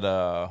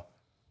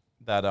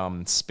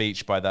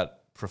speech by that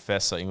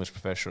English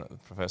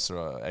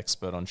professor,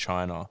 expert on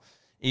China.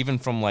 Even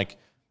from like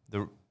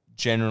the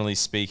generally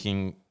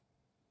speaking,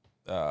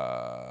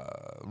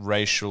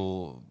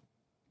 racial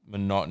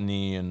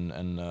monotony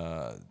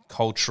and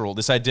cultural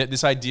this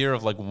idea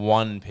of like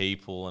one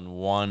people and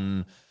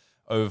one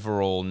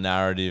overall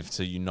narrative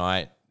to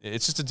unite.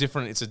 It's just a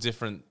different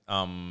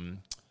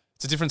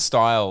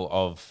style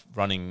of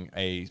running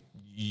a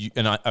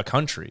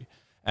country,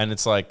 and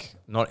it's like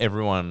not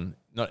everyone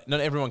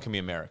can be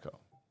America.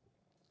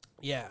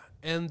 Yeah,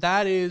 and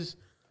that is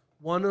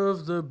one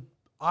of the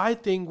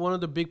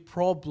big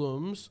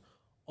problems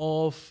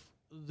of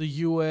the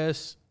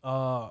U.S.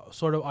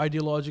 Sort of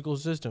ideological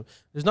system.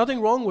 There's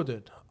nothing wrong with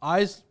it.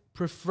 I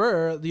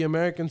prefer the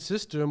American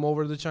system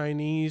over the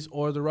Chinese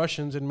or the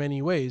Russians in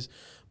many ways.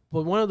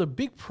 But one of the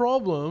big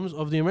problems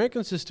of the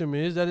American system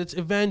is that it's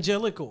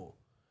evangelical.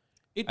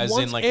 It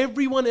wants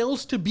everyone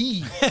else to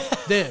be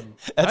them.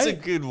 That's a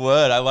good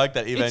word. I like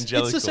that,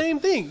 evangelical. It's the same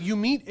thing.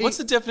 What's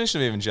the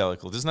definition of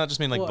evangelical? Doesn't that just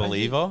mean like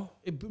believer?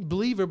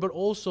 Believer, but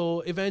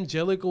also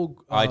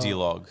evangelical.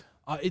 Ideologue.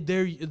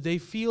 They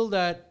feel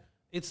that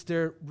it's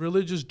their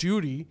religious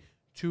duty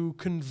to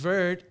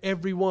convert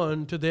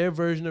everyone to their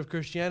version of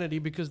Christianity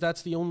because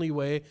that's the only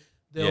way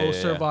they'll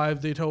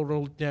survive the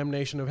total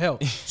damnation of hell.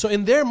 So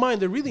in their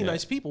mind, they're really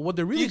nice people. What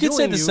they're really doing... You could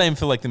say the same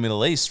for like the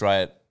Middle East,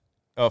 right?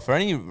 Oh, for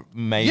any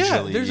major...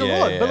 Yeah, there's a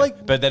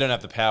lot. But they don't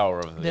have the power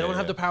of it. They don't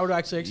have the power to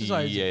actually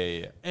exercise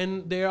it. Yeah.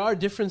 And there are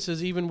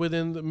differences even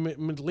within the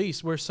Middle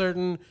East where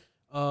certain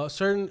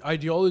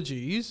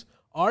ideologies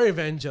are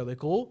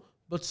evangelical,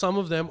 but some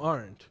of them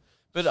aren't.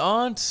 But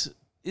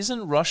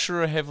isn't Russia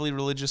a heavily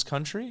religious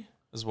country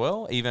as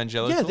well?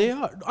 Evangelical? Yeah, they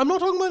are. I'm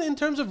not talking about in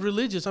terms of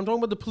religious. I'm talking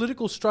about the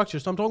political structure.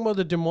 So I'm talking about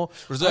the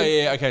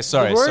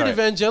sorry. The word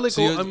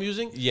evangelical, I'm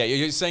using... Yeah,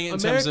 you're saying in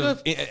terms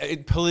of...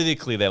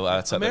 politically,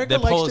 America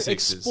likes to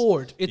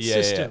export its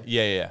system.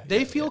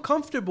 They feel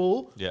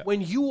comfortable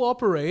when you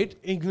operate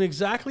in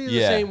exactly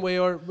the same way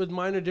or with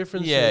minor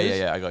differences.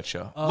 Yeah, I got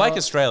you. Like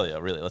Australia,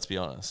 really, let's be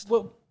honest.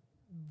 Well,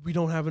 we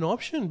don't have an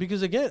option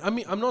because, again, I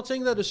mean, I'm not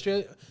saying that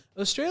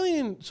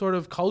Australian sort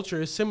of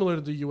culture is similar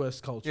to the U.S.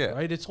 culture,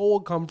 right? It's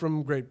all come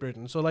from Great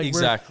Britain. So, like,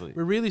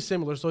 we're really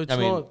similar. So it's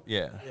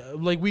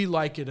like we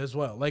like it as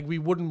well. Like, we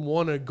wouldn't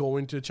want to go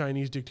into a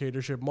Chinese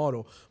dictatorship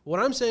model. What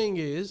I'm saying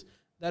is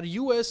that the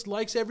U.S.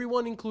 likes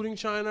everyone, including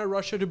China,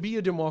 Russia, to be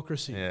a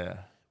democracy. Yeah.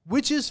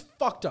 Which is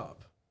fucked up.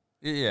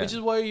 Yeah. Which is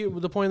why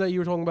the point that you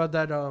were talking about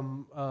that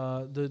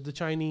the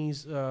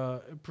Chinese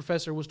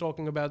professor was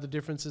talking about the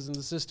differences in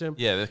the system.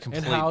 Yeah, the complete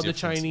and how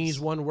differences. the Chinese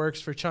one works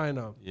for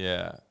China.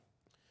 Yeah.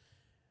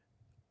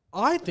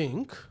 I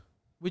think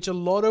which a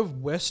lot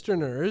of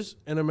Westerners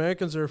and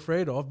Americans are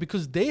afraid of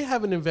because they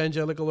have an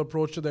evangelical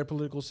approach to their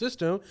political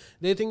system.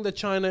 They think that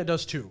China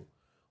does too,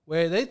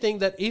 where they think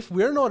that if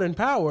we're not in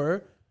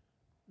power,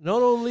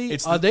 not only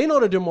are they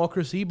not a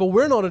democracy, but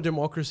we're not a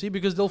democracy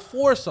because they'll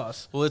force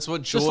us. Well, it's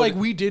what Jordan, just like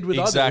we did with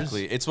others.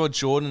 Exactly. It's what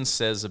Jordan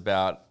says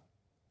about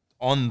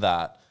on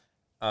that.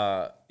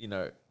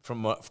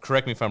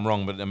 Correct me if I'm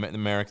wrong, but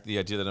America, the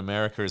idea that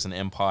America is an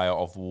empire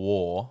of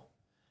war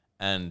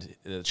and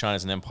China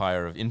is an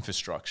empire of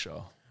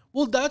infrastructure.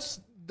 Well, that's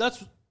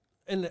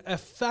a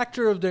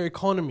factor of their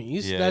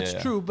economies. Yeah, that's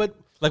true, but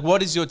like,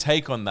 what is your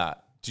take on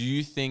that? Do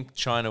you think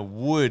China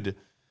would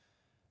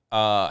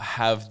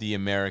have the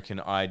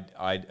American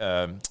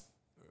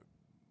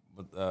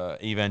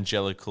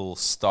evangelical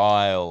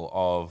style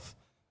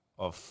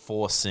of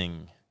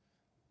forcing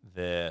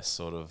their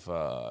sort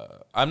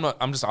of?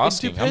 I'm just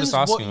asking. It depends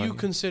what you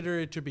consider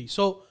it to be.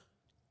 So,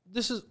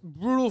 this is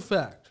brutal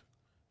fact.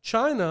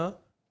 China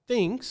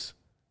thinks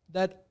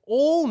that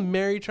all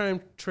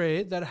maritime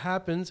trade that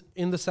happens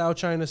in the South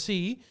China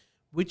Sea,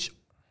 which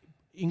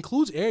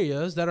includes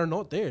areas that are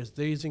not theirs.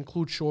 These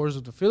include shores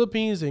of the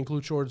Philippines, they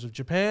include shores of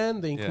Japan,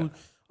 they include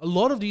a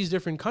lot of these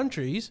different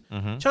countries.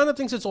 Mm-hmm. China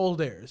thinks it's all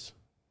theirs.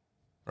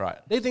 Right.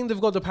 They think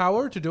they've got the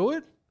power to do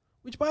it,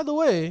 which, by the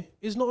way,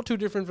 is not too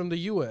different from the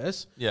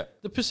U.S. Yeah.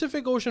 The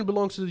Pacific Ocean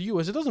belongs to the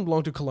U.S. It doesn't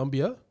belong to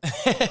Colombia.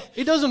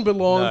 It doesn't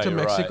belong to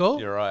Mexico.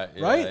 Right. You're right.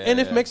 Yeah, right? Yeah, and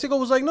if Mexico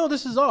was like, no,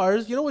 this is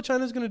ours, you know what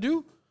China's going to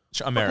do?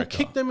 America.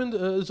 Kick them in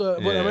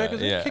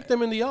the, kick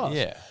them in the ass.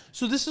 Yeah.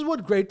 So this is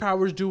what great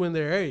powers do in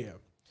their area.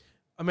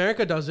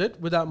 America does it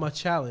without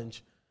much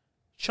challenge.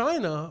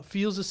 China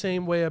feels the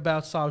same way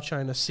about South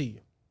China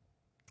Sea.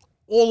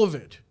 All of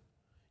it.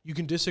 You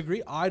can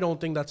disagree. I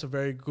don't think that's a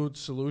very good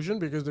solution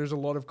because there's a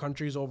lot of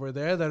countries over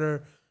there that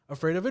are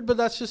afraid of it, but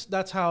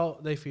that's how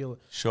they feel.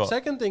 Sure.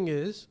 Second thing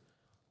is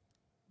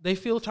they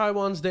feel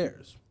Taiwan's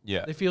theirs.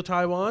 Yeah. They feel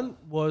Taiwan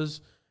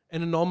was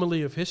an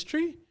anomaly of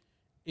history.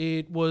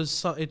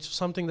 It's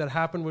something that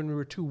happened when we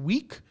were too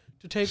weak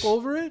to take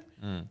over it.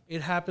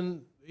 It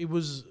happened. It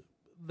was.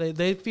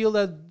 They feel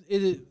that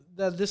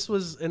that this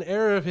was an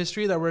era of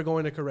history that we're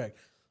going to correct.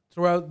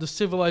 Throughout the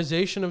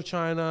civilization of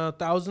China,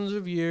 thousands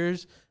of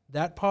years,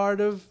 that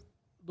part of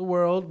the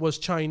world was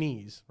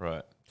Chinese.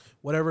 Right.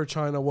 Whatever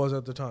China was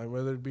at the time,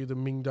 whether it be the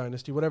Ming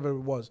Dynasty, whatever it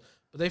was.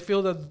 But they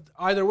feel that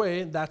either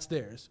way, that's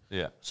theirs.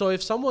 Yeah. So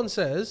if someone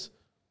says,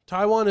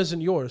 Taiwan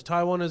isn't yours,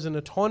 Taiwan is an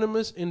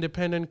autonomous,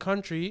 independent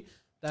country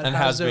that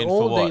has their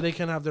own, they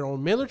can have their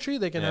own military,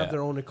 they can have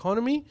their own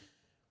economy.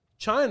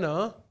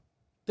 China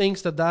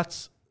thinks that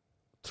that's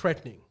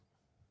threatening,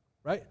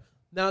 right?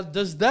 Now,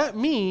 does that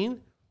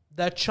mean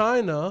that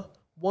China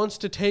wants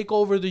to take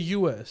over the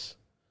U.S.?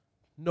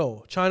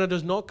 No, China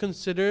does not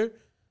consider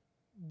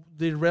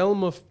the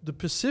realm of the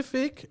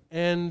Pacific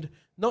and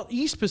not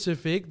East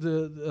Pacific.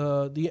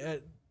 For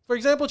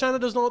example, China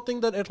does not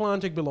think that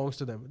Atlantic belongs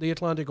to them, the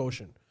Atlantic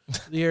Ocean,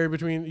 the area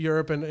between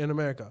Europe and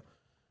America.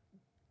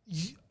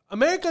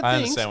 America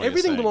thinks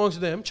everything belongs to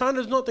them. China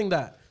does not think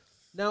that.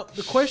 Now,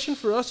 the question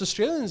for us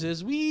Australians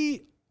is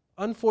we,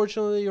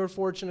 unfortunately or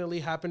fortunately,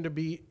 happen to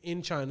be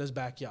in China's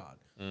backyard.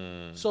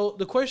 So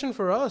the question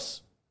for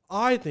us,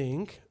 I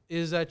think,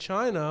 is that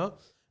China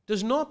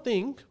does not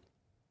think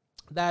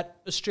that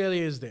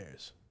Australia is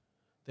theirs.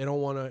 They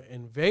don't want to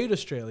invade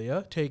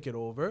Australia, take it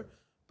over.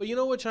 But you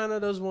know what China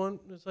does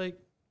want? It's like,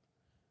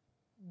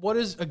 what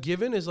is a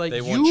given is like,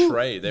 they want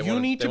trade. You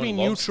need to be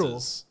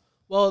neutral.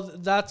 Well,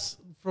 that's,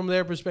 from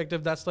their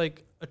perspective, that's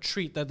like a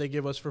treat that they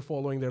give us for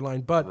following their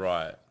line. But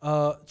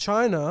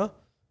China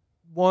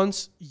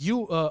wants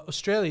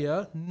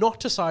Australia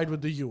not to side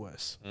with the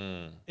U.S.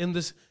 In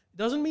this, it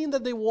doesn't mean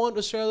that they want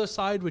Australia to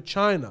side with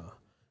China.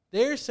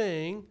 They're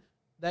saying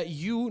that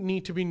you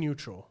need to be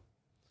neutral.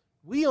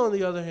 We, on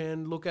the other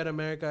hand, look at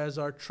America as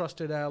our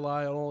trusted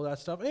ally and all that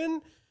stuff.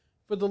 And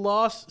for the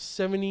last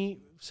 70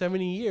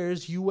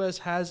 years, U.S.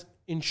 has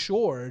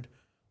ensured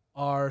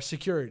our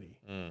security.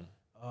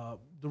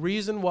 The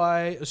reason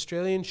why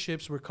Australian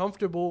ships were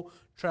comfortable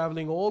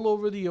traveling all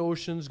over the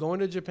oceans, going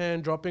to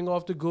Japan, dropping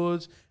off the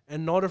goods,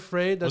 and not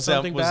afraid that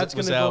something bad's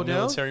going to go down.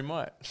 Military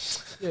might.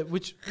 Yeah, it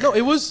was. No,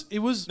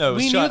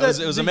 we knew that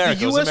the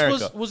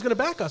U.S. was going to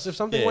back us. If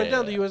something went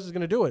down, the U.S. is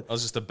going to do it. It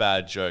was just a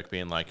bad joke,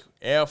 being like,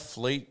 our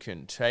fleet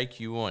can take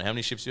you on. How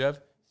many ships do you have?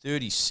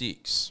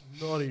 36.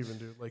 Not even,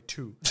 dude. Like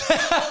 2.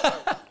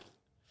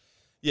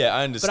 Yeah,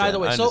 I understand. But either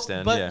way, I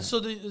understand. So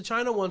the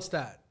China wants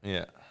that.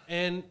 Yeah.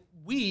 And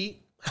we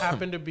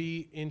happen to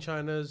be in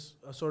China's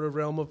sort of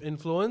realm of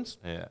influence.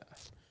 Yeah.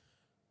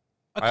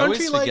 A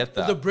country like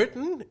the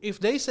Britain, if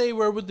they say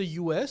we're with the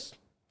U.S.,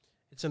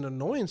 it's an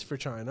annoyance for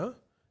China.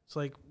 It's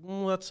like,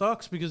 that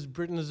sucks because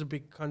Britain is a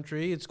big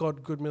country. It's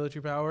got good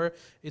military power.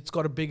 It's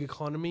got a big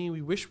economy.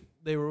 We wish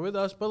they were with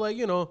us, but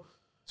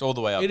it's all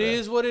the way up there. It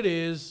is what it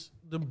is.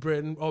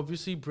 Britain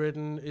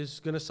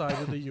is going to side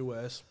with the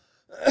U.S.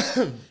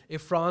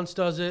 If France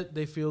does it,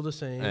 they feel the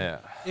same. Yeah.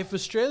 If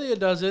Australia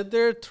does it,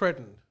 they're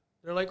threatened.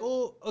 They're like,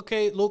 oh,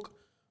 okay, look,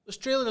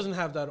 Australia doesn't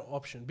have that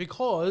option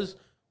because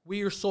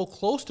we are so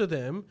close to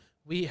them.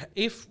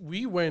 if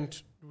we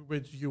went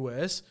with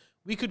US,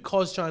 we could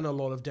cause China a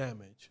lot of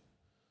damage.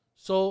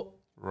 So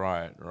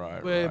Right.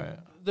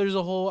 there's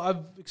a whole,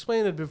 I've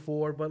explained it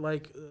before, but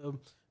like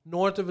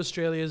north of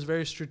Australia is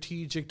very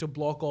strategic to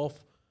block off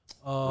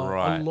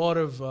a lot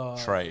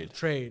of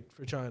trade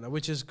for China,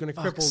 which is going to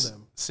cripple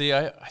them. See,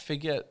 I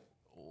forget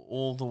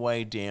all the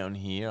way down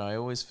here. I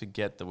always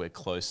forget that we're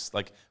close.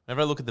 Like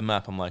whenever I look at the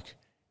map, I'm like,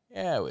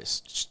 yeah, we're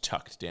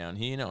tucked down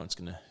here. No one's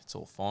it's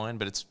all fine,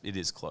 but it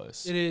is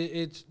close.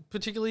 It's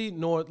particularly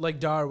north, like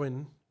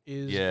Darwin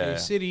is a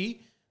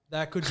city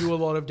that could do a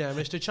lot of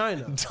damage to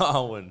China.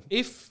 Darwin.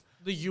 If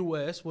the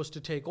US was to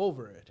take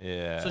over it.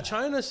 Yeah. So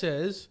China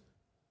says,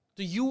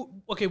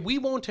 we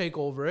won't take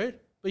over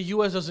it, but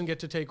US doesn't get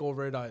to take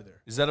over it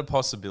either. Is that a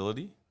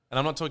possibility? And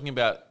I'm not talking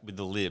about with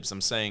the libs. I'm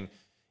saying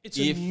it's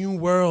a new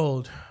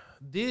world.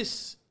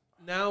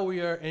 Now we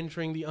are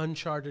entering the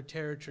uncharted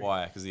territory.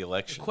 Why? Because the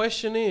election. The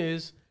question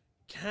is,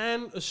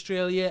 can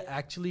Australia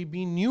actually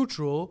be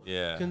neutral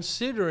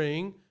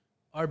considering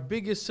our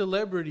biggest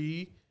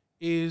celebrity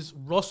is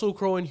Russell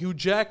Crowe and Hugh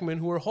Jackman,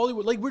 who are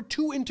Hollywood. Like, we're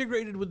too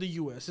integrated with the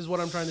U.S., is what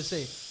I'm trying to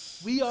say.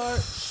 We are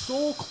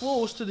so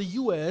close to the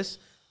U.S.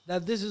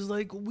 that this is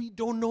like, we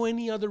don't know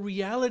any other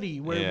reality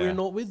where we're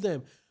not with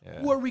them. Yeah.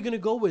 Who are we going to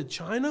go with?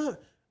 China?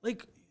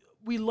 Like,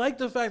 we like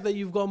the fact that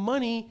you've got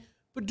money,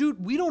 but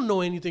dude, we don't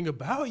know anything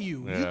about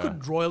you. Yeah. You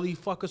could royally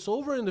fuck us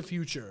over in the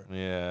future.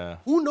 Yeah.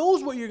 Who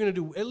knows what you're going to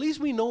do? At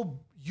least we know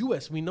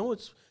U.S. We know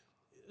it's...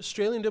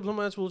 Australian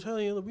diplomats will tell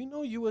you, we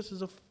know U.S.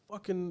 is a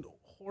fucking...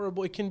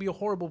 horrible. It can be a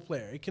horrible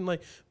player. It can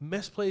like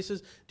mess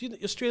places.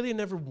 Dude, Australia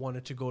never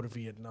wanted to go to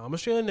Vietnam.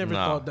 Australia never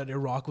thought that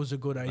Iraq was a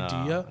good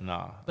idea.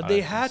 But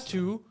they had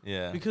to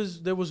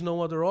because there was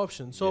no other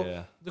option.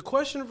 So the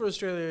question for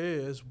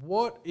Australia is,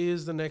 what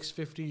is the next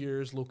 50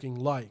 years looking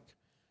like?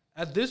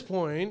 At this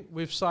point,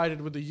 we've sided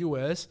with the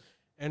US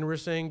and we're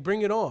saying,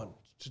 bring it on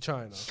to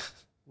China.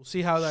 We'll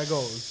see how that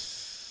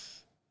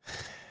goes.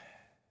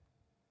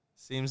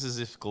 Seems as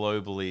if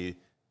globally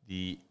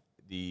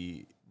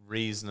the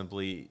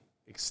reasonably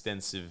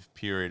extensive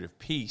period of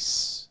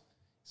peace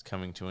is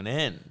coming to an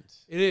end.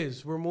 It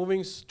is. We're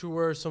moving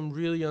towards some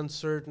really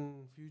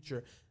uncertain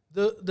future.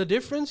 The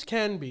difference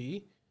can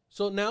be,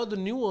 so now the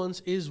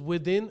nuance is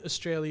within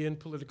Australian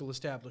political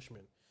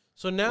establishment.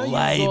 So now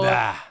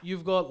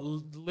you've got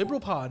the Liberal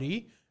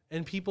Party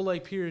and people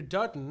like Peter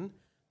Dutton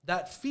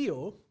that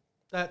feel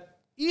that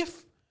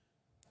if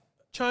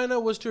China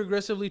was to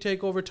aggressively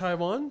take over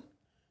Taiwan,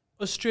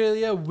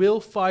 Australia will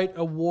fight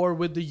a war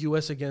with the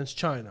US against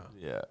China.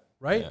 Yeah.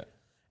 Right? Yeah.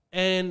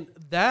 And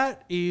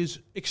that is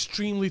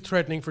extremely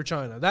threatening for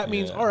China. That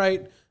means, all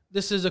right,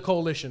 this is a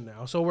coalition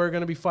now. So we're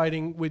going to be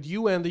fighting with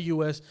you and the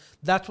US.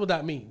 That's what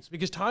that means.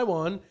 Because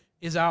Taiwan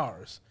is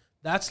ours.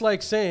 That's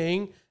like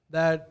saying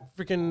that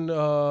freaking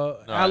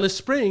Alice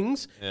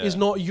Springs is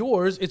not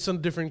yours. It's a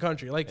different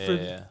country. Like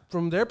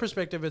from their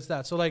perspective, it's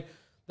that. So like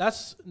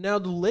that's now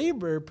the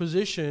Labour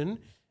position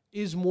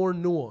is more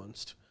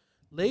nuanced.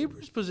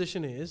 Labour's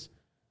position is,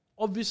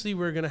 obviously,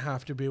 we're going to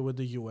have to be with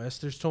the U.S.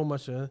 There's so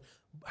much.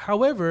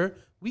 However,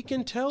 we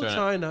can tell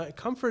China,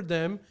 comfort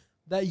them,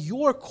 that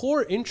your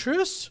core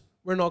interests,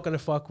 we're not going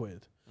to fuck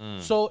with.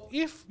 So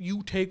if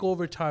you take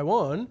over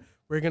Taiwan,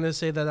 we're going to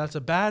say that that's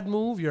a bad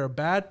move. You're a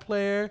bad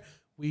player.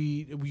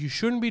 You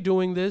shouldn't be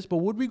doing this. But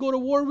would we go to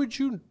war with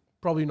you?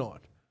 Probably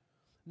not.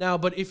 Now,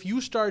 but if you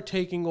start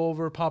taking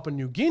over Papua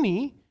New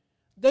Guinea,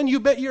 then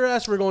you bet your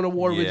ass we're going to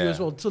war with you as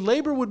well. So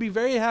Labour would be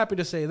very happy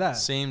to say that.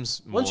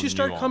 Seems more once you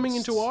start coming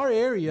into our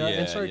area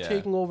and start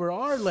taking over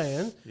our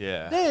land,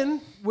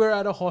 then we're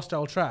at a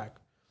hostile track.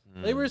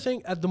 Labour is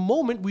saying, at the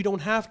moment, we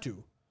don't have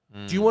to.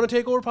 Do you want to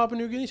take over Papua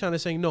New Guinea?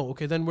 China's saying, no.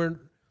 Okay, then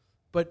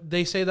but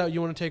they say that you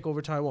want to take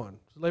over Taiwan.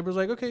 So Labour's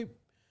like, okay,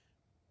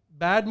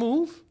 bad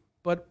move,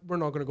 but we're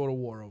not going to go to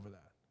war over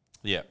that.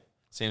 Yeah,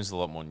 seems a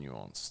lot more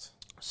nuanced.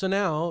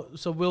 So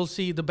we'll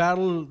see the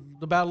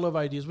battle of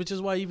ideas, which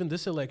is why even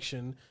this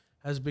election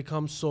has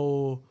become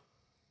so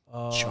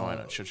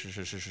China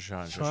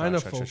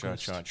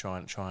focused.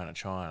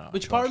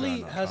 Which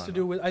partly has to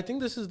do with, I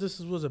think this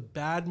was a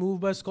bad move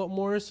by Scott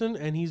Morrison,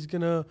 and he's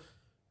gonna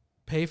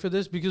pay for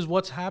this because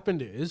what's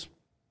happened is,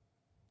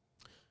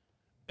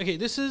 okay,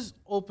 this is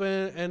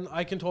open and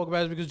I can talk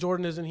about it because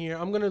Jordan isn't here.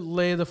 I'm gonna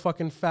lay the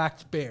fucking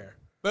fact bare.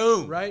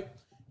 Boom. Right?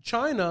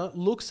 China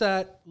looks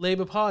at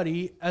Labour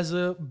Party as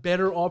a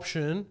better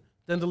option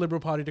than the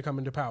Liberal Party to come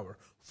into power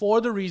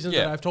for the reasons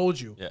that I've told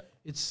you. Yeah.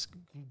 It's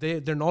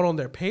they're not on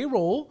their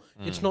payroll.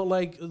 It's not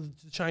like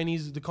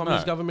the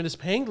communist government is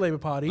paying the Labour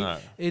Party. No.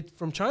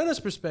 From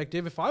China's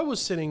perspective, if I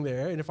was sitting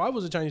there and if I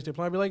was a Chinese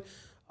diplomat, I'd be like,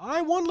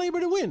 I want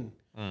Labour to win.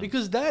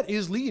 Because that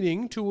is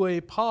leading to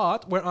a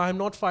path where I'm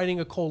not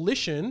fighting a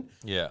coalition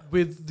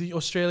with the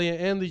Australia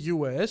and the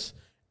US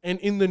and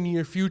in the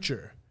near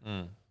future.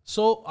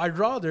 So I'd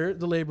rather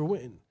the Labour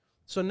win.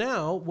 So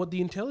now what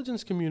the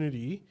intelligence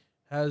community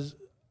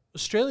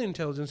Australian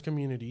intelligence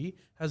community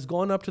has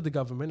gone up to the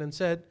government and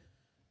said,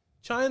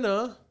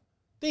 China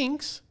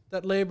thinks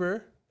that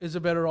Labour is a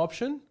better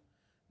option.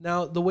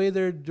 Now, the way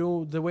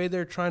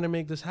they're trying to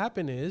make this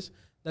happen is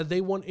that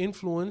they want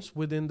influence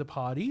within the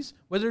parties,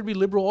 whether it be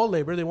Liberal or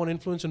Labour. They want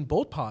influence in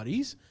both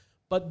parties,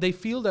 but they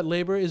feel that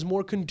Labour is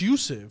more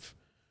conducive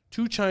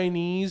to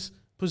Chinese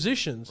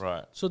positions.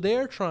 Right. So they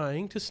are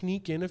trying to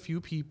sneak in a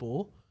few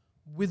people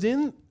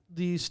within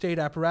the state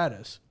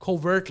apparatus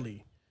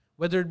covertly,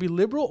 whether it be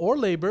Liberal or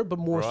Labour, but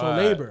more so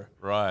Labour.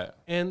 Right.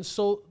 And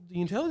so the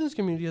intelligence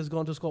community has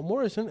gone to Scott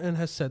Morrison and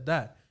has said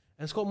that.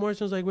 And Scott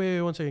Morrison's like, wait,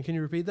 1 second. Can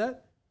you repeat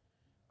that?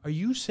 Are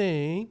you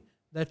saying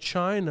that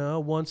China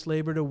wants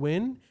Labour to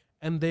win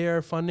and they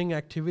are funding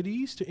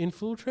activities to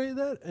infiltrate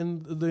that?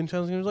 And the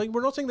intelligence community is like,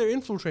 we're not saying they're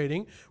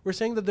infiltrating. We're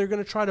saying that they're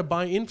going to try to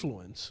buy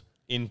influence.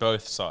 In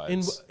both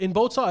sides. In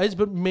both sides,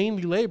 but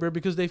mainly Labour,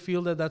 because they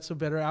feel that that's a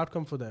better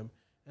outcome for them.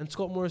 And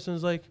Scott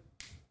Morrison's like,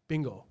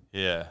 bingo.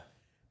 Yeah.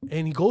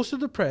 And he goes to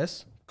the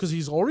press, because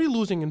he's already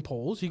losing in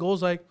polls. He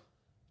goes like,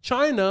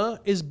 China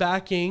is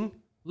backing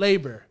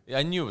Labour. Yeah,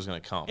 I knew it was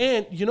going to come.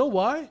 And you know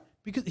why?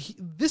 Because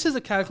this is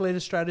a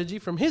calculated strategy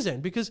from his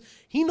end, because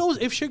he knows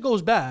if shit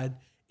goes bad,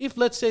 if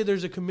let's say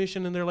there's a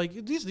commission and they're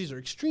like, these are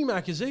extreme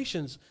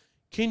accusations,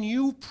 can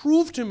you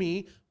prove to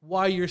me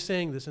why you're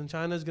saying this? And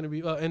China's going to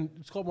be, and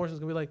Scott Morrison's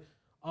going to be like,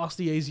 ask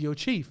the ASIO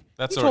chief.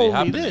 That's He already told me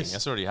happening. this.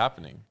 That's already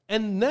happening.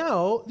 And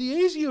now the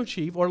ASIO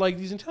chief, or like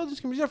these intelligence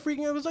committees, are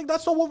freaking out. It's like,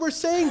 that's not what we're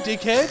saying,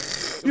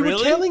 dickhead. We were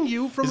Really? telling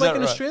you from Is like that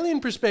an right?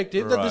 Australian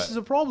perspective that this Right. is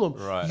a problem.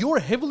 Right. You're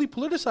heavily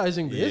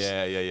politicizing this.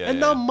 Yeah.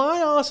 And now my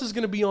ass is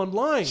going to be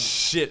online.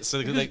 Shit.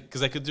 So because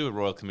they could do a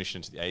royal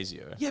commission to the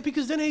ASIO. Yeah,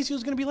 because then ASIO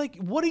is going to be like,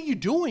 what are you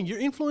doing? You're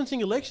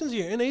influencing elections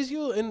here. And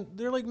ASIO, and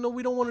they're like, no,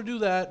 we don't want to do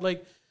that.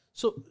 Like,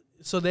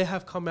 so they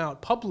have come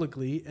out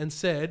publicly and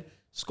said,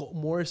 Scott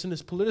Morrison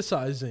is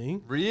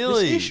politicizing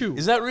Really? this issue.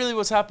 Is that really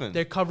what's happened?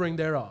 They're covering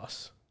their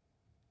ass.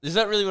 Is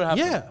that really what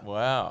happened? Yeah.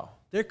 Wow.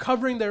 They're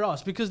covering their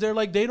ass because they're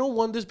like, they don't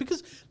want this,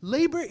 because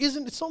Labour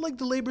isn't, it's not like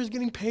the Labour is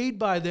getting paid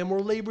by them, or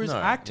Labour is No,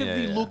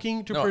 actively yeah.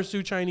 looking to No.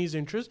 pursue Chinese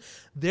interests.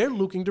 They're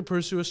looking to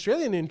pursue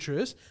Australian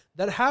interests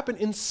that happen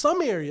in some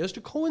areas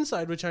to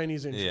coincide with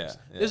Chinese interests.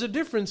 Yeah. There's a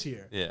difference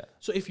here. Yeah.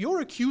 So if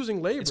you're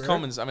accusing Labour It's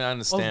common. I mean, I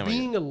understand. of what you-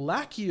 being a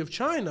lackey of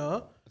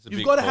China, It's a you've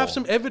big got to have call.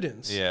 some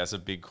evidence. Yeah, it's a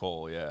big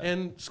call. Yeah.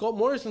 And Scott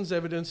Morrison's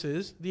evidence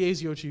is, the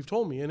ASIO chief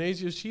told me, and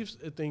ASIO's chief's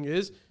thing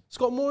is,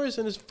 Scott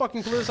Morrison is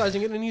fucking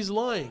politicizing it and he's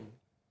lying.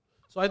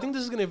 So I think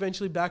this is going to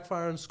eventually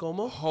backfire on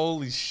ScoMo,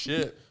 Holy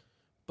shit.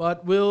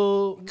 but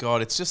we'll...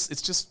 God, it's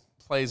just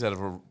plays out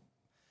of a.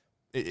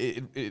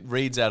 It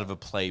reads out of a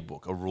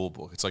playbook, a rule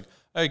book. It's like,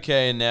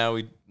 okay, now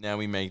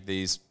we make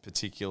these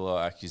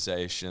particular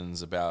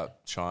accusations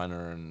about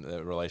China and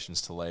their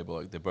relations to Labour.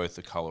 Like, they're both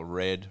the color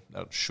red.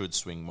 That should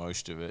swing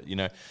most of it. You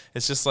know,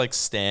 it's just like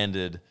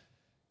standard,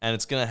 and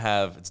it's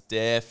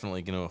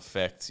definitely going to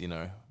affect,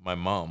 my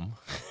mum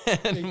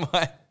and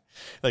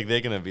like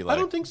they're going to be like. I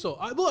don't think so.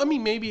 I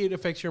mean, maybe it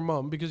affects your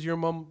mom, because your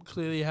mom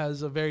clearly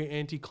has a very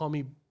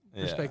anti-commie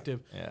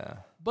perspective. Yeah.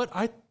 But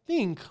I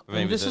think,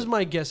 Maybe and this is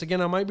my guess,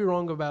 again, I might be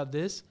wrong about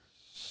this,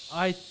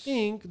 I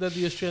think that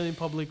the Australian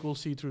public will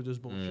see through this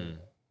bullshit.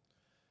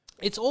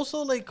 It's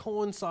also like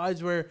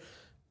coincides where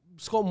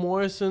Scott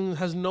Morrison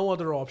has no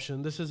other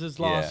option. This is his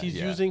last. He's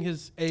using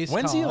his ace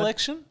When's card. the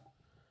election?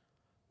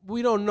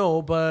 We don't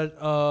know,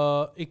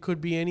 but it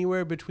could be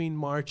anywhere between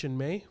March and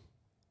May.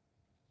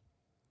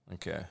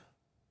 Okay.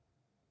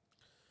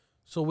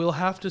 So we'll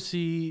have to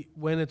see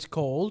when it's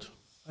called.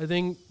 I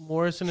think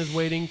Morrison is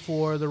waiting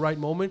for the right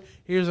moment.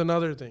 Here's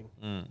another thing.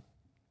 Do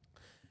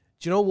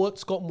you know what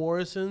Scott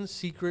Morrison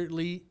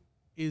secretly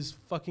is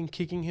fucking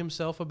kicking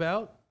himself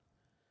about?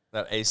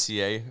 That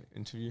ACA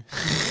interview.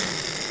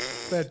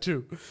 That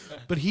too.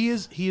 But he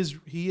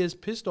is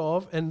pissed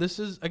off, and this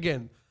is,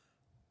 again,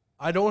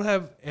 I don't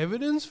have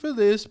evidence for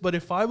this, but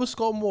if I was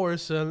Scott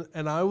Morrison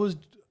and I was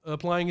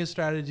applying his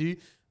strategy,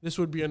 this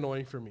would be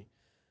annoying for me.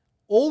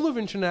 All of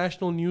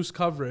international news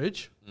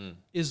coverage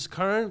is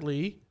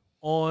currently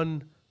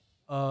on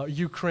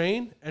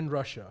Ukraine and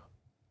Russia,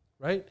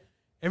 right?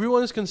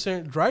 Everyone is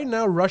concerned. Right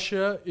now,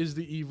 Russia is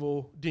the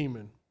evil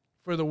demon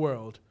for the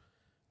world.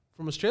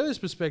 From Australia's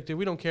perspective,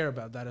 we don't care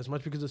about that as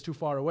much because it's too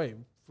far away.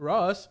 For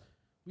us,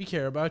 we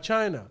care about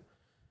China.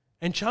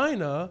 And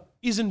China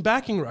isn't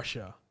backing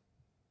Russia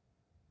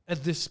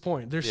at this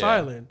point. They're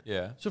silent.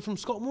 Yeah. So from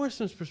Scott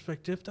Morrison's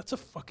perspective, that's a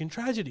fucking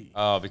tragedy.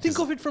 Oh, because Think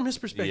of it from his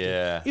perspective.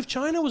 Yeah. If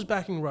China was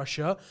backing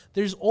Russia,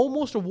 there's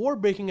almost a war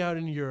breaking out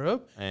in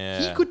Europe. Yeah.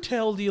 He could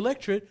tell the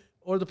electorate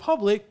or the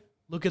public,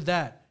 look at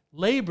that.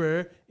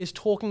 Labour is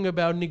talking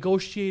about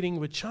negotiating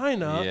with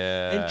China,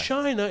 Yeah. and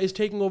China is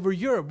taking over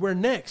Europe. We're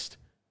next.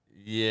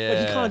 Yeah.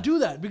 But he can't do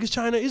that because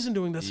China isn't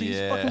doing that. So he's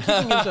Yeah. fucking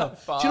kicking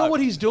himself. Do you know what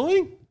he's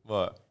doing?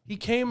 What? He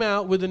came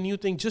out with a new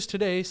thing just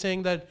today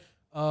saying that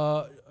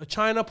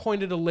China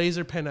pointed a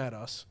laser pen at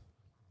us.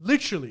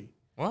 Literally.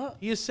 What?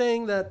 He is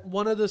saying that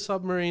one of the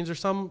submarines or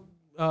some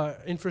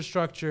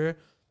infrastructure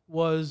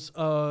was,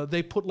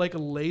 they put like a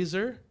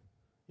laser,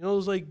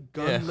 those like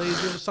gun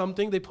lasers or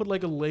something. They put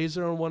like a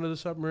laser on one of the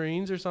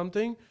submarines or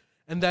something.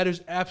 And that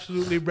is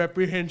absolutely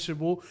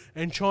reprehensible.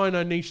 And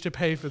China needs to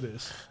pay for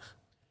this.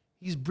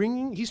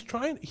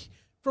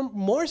 from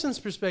Morrison's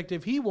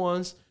perspective, he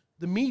wants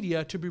the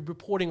media to be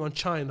reporting on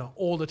China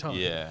all the time.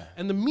 Yeah.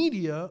 And the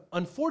media,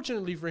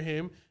 unfortunately for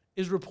him,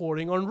 is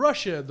reporting on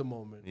Russia at the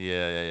moment.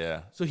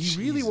 Yeah. So he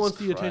really wants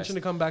the attention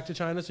to come back to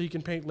China so he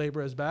can paint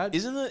labor as bad.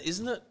 Isn't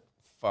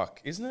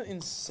it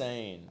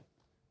insane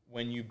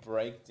when you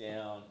break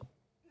down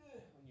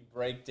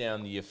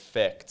the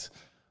effect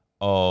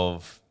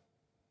of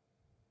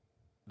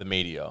the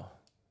media?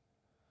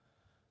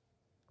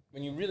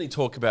 When you really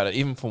talk about it,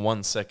 even for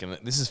 1 second,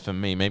 this is for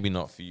me, maybe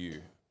not for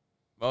you.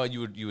 Well,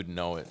 you would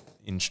know it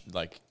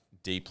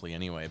deeply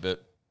anyway,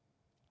 but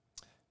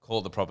call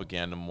it the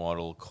propaganda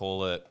model,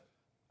 call it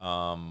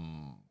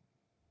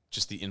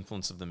just the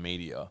influence of the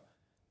media.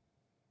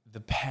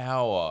 The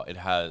power it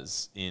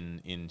has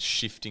in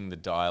shifting the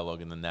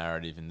dialogue and the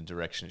narrative in the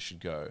direction it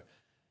should go.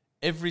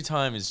 Every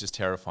time is just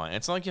terrifying.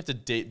 It's not like you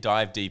have to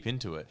dive deep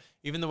into it.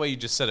 Even the way you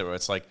just said it, where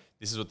it's like,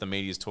 this is what the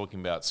media is talking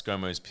about,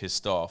 ScoMo's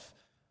pissed off.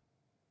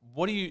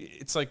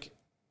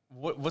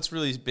 What's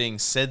really being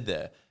said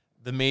there?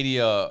 The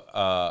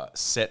media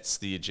sets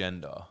the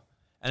agenda.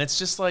 And it's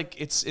just like,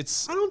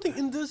 it's... I don't think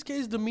in this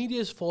case the media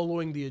is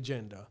following the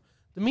agenda.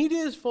 The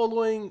media is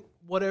following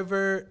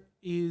whatever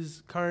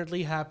is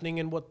currently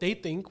happening and what they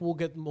think will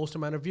get the most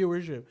amount of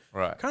viewership.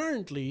 Right.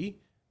 Currently,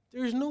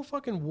 there's no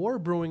fucking war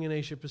brewing in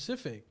Asia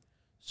Pacific.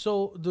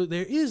 So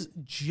there is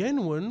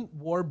genuine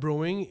war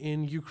brewing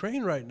in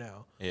Ukraine right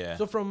now. Yeah.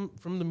 So from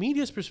the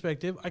media's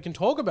perspective, I can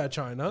talk about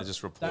China. They're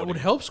just reporting. That would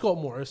help Scott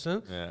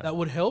Morrison. Yeah. That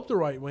would help the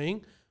right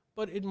wing,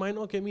 but it might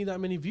not get me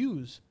that many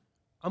views.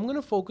 I'm going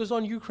to focus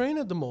on Ukraine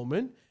at the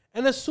moment.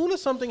 And as soon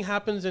as something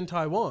happens in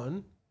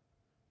Taiwan,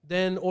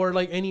 then, or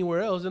like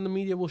anywhere else, then the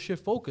media will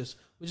shift focus,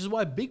 which is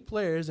why big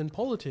players in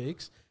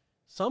politics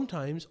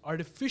sometimes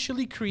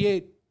artificially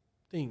create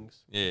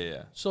things.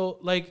 Yeah. So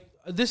like,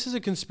 this is a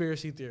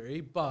conspiracy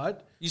theory,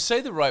 but... You say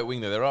the right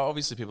wing, though. There are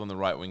obviously people on the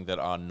right wing that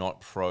are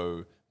not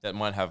that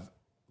might have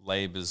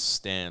Labor's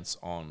stance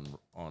on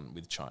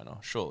with China,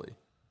 surely.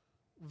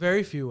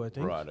 Very few, I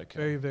think. Right, okay.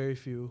 Very, very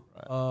few.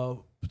 Right.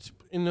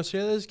 In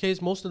Australia's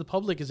case, most of the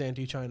public is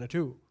anti-China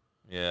too.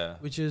 Yeah.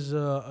 Which is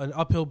an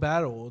uphill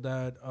battle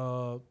that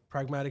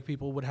pragmatic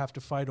people would have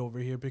to fight over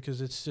here, because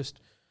it's just...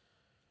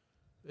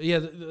 Yeah,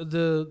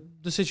 the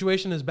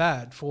situation is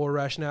bad for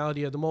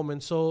rationality at the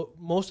moment. So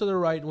most of the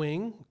right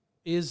wing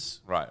is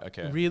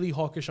really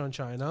hawkish on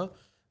China.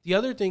 The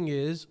other thing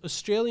is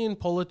Australian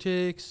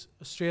politics,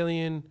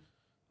 Australian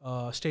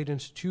state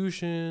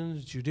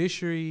institutions,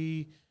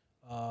 judiciary,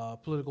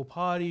 political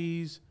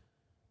parties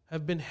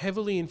have been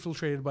heavily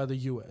infiltrated by the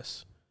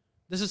U.S.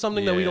 This is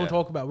something that we don't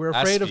talk about. We're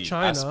afraid of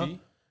China. ASPI.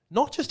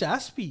 Not just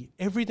ASPI,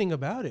 everything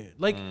about it.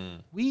 Like,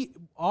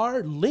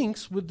 our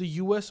links with the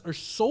U.S. are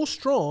so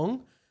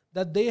strong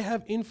that they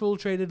have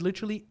infiltrated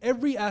literally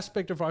every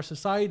aspect of our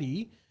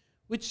society,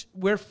 which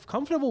we're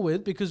comfortable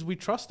with because we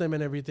trust them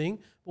and everything.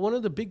 But one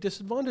of the big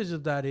disadvantages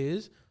of that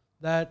is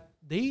that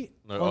they,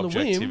 on the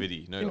whim,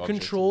 can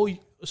control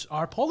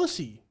our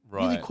policy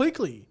really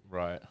quickly.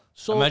 Right.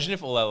 So imagine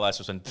if all our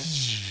lights went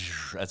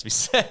as we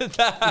said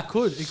that. It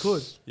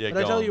could. Yeah,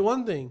 but I tell you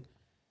one thing.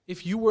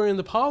 If you were in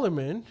the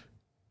parliament,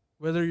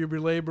 whether you be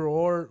Labour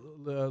or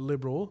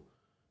Liberal,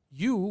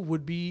 you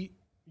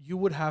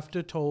would have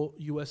to toe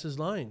US's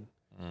line.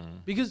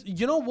 Because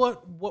you know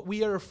what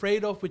we are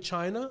afraid of with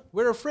China?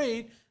 We're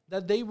afraid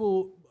that they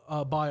will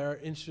buy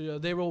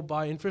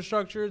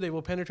infrastructure, they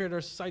will penetrate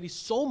our society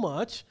so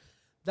much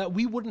that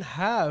we wouldn't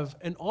have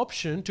an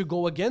option to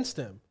go against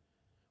them,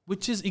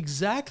 which is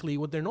exactly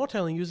what they're not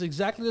telling you, is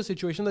exactly the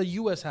situation that the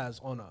US has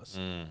on us.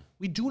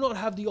 We do not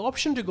have the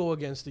option to go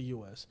against the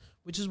US,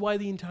 which is why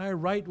the entire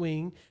right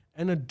wing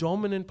and a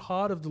dominant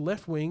part of the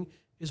left wing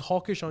is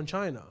hawkish on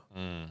China.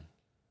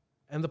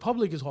 And the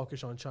public is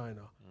hawkish on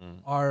China.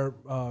 Our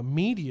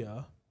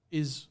media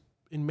is,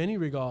 in many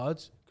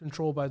regards,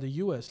 controlled by the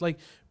U.S. Like,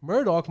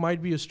 Murdoch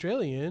might be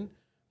Australian,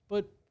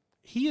 but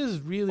he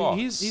is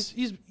really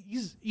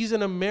he's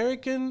an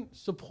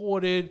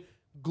American-supported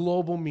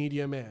global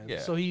media man.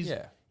 Yeah. So he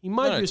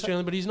might be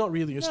Australian, but he's not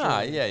really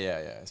Australian.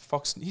 It's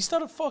Fox. He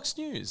started Fox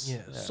News.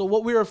 Yeah. So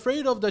what we're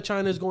afraid of that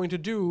China is going to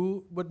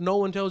do, what no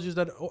one tells you, is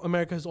that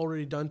America has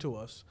already done to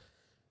us.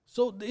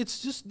 So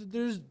it's just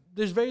there's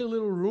very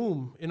little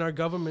room in our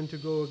government to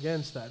go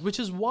against that, which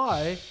is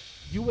why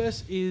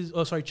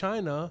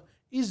China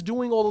is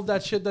doing all of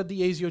that shit that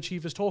the ASIO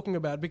chief is talking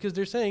about, because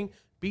they're saying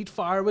beat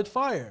fire with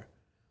fire.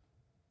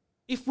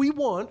 If we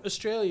want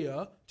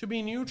Australia to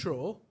be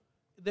neutral,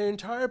 their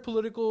entire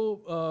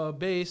political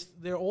base,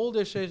 all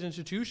their state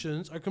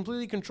institutions are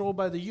completely controlled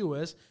by the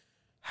US.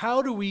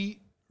 How do we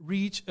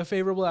reach a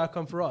favorable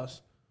outcome for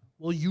us?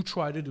 Well, you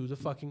try to do the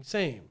fucking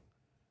same.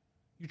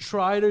 You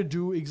try to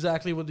do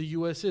exactly what the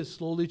U.S. is,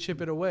 slowly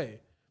chip it away,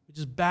 which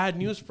is bad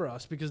news for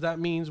us, because that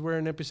means we're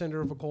an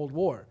epicenter of a Cold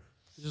War,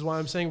 which is why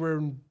I'm saying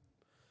the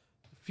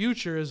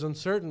future is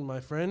uncertain, my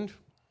friend.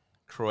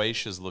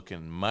 Croatia's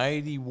looking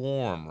mighty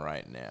warm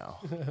right now.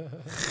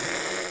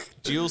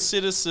 Dual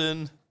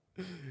citizen.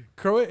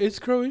 Is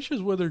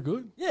Croatia's weather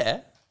good?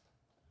 Yeah.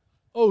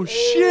 Oh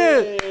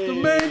shit! The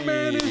main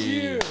man is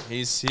here.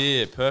 He's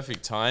here.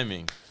 Perfect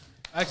timing.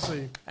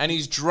 Actually, And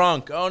he's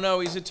drunk. Oh no,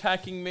 he's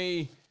attacking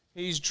me.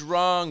 He's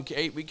drunk.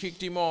 We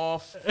kicked him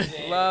off.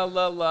 La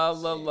la la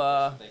la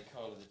la. They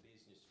call it a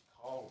business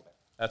callback.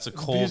 That's a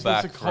Business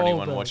callback of for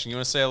anyone callback. watching. You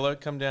want to say hello?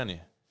 Come down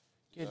here.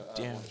 Get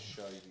down. I want to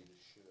show you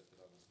the shirt that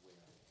I was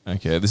wearing.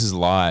 Okay, this is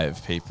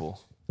live, people.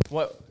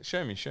 What?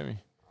 Show me.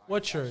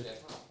 what shirt? I can't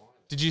find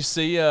it. Did you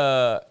see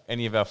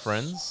any of our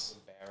friends?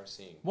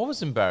 Embarrassing. What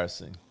was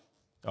embarrassing?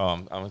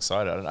 Oh, I'm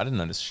excited. I didn't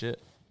notice shit.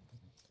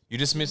 You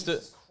just missed it?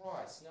 Jesus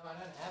Christ. No, I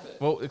don't have it.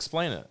 Well,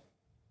 explain it.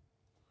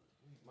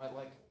 Like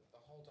the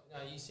whole time.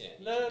 No, you said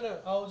it. No.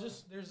 I'll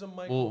just. There's a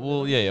mic. We'll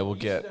we'll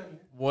get.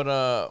 What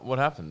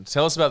happened?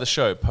 Tell us about the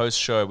show. Post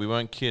show, we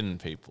weren't kidding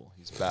people.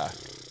 He's back.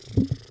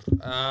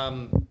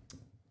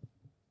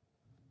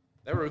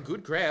 They were a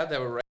good crowd. They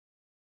were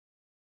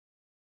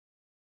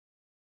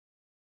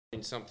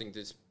in something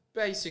that's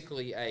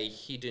basically a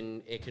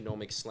hidden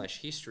economics /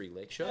 history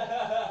lecture.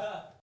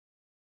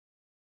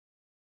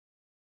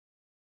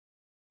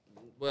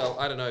 Well,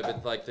 I don't know,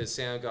 but like the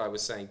sound guy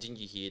was saying, didn't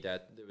you hear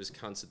that? There was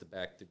cunts at the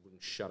back that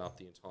wouldn't shut up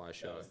the entire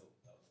show.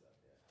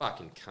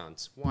 Fucking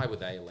cunts. Why were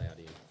they allowed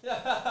in?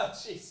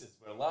 Jesus,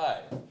 we're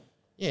live.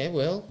 Yeah,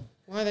 well,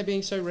 why are they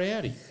being so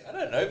rowdy? I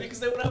don't know, because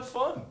they want to have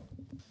fun.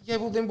 Yeah,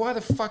 well then why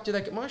the fuck did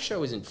they get... My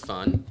show isn't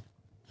fun.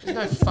 There's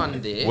no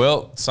fun there.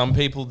 Well, some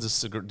people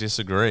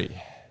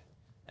disagree.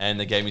 And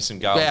they gave me some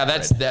garlic Wow,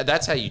 bread.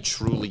 that's how you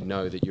truly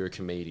know that you're a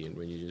comedian,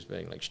 when you're just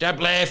being like, stop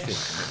laughing.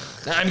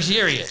 No, I'm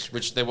serious.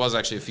 Which there was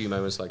actually a few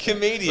moments like that.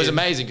 Comedian. It was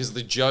amazing because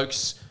the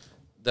jokes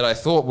that I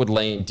thought would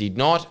land did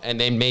not, and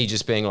then me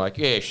just being like,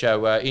 yeah,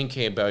 so in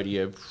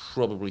Cambodia,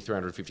 probably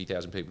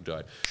 350,000 people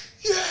died.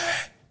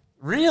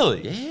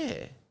 Really?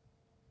 Yeah.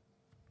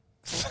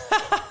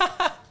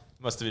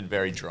 Must have been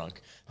very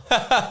drunk.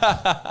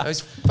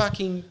 Those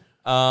fucking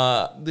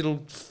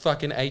little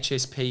fucking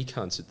HSP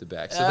cunts at the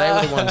back. So they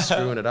were the ones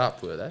screwing it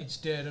up, were they? It's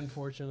dead,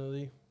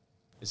 unfortunately.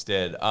 It's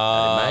dead. In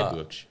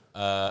Maybooks.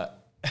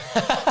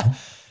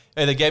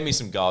 Hey, they gave me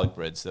some garlic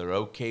bread, so they're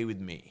okay with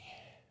me.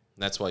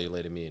 That's why you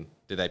let him in.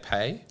 Did they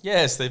pay?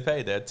 Yes, they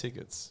paid. They had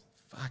tickets.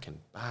 Fucking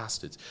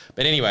bastards.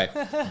 But anyway,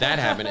 that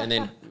happened. And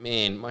then,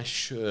 man, my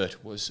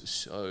shirt was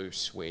so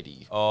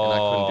sweaty. And I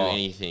couldn't do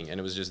anything. And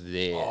it was just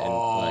there.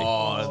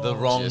 And The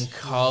wrong just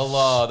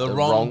color. The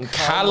wrong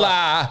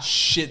color.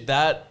 Shit,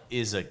 that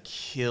is a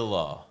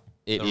killer.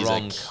 It The is a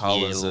wrong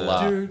colours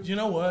killer. Dude, you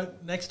know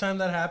what? Next time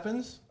that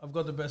happens, I've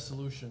got the best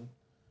solution.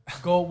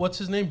 Go, what's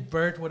his name?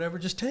 Bert, whatever.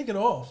 Just take it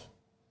off.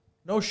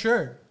 No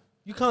shirt.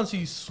 You can't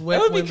see sweat.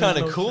 That would be when there's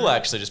kind of no cool, shirt.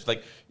 actually. Just be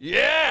like,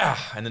 yeah,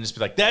 and then just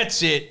be like,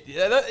 that's it.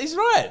 Yeah, he's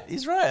right.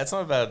 He's right. That's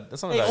not bad.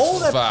 That's not Hey, bad. all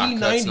that Fuck, P90.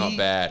 that's not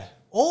bad.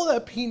 All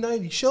that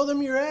P90. Show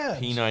them your abs.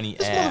 P90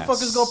 This ass.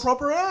 motherfucker's got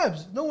proper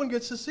abs. No one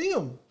gets to see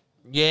them.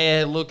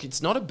 Yeah, look,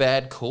 it's not a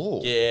bad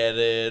call. Get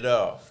it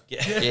off.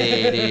 Get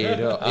it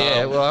up.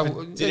 Yeah,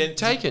 well, Did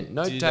taken.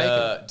 No, did,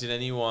 taken. Did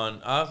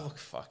anyone? Look,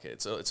 fuck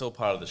it. It's all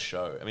part of the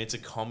show. I mean, it's a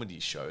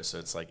comedy show, so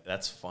it's like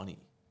that's funny.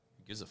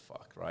 Who gives a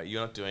fuck, right?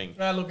 You're not doing.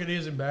 Look, it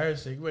is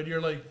embarrassing when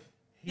you're like,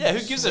 Yeah,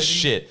 who gives a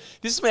shit?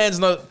 This man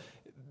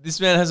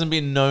hasn't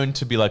been known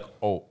to be like,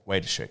 oh,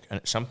 wait a sec, and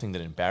it's something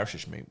that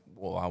embarrasses me.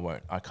 Well,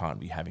 I can't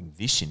be having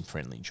this in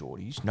Friendly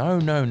Geordies. No.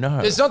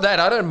 It's not that.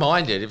 I don't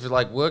mind it. If it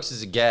like works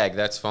as a gag,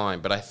 that's fine.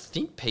 But I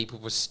think people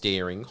were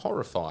staring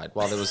horrified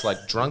while there was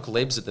like drunk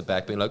lebs at the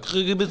back being like,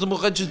 Lay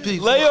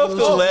off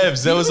the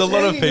lebs. There was a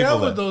lot of hanging people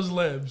out with there. those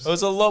lebs. There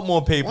was a lot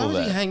more people why was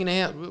there. he hanging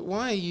out?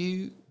 Why are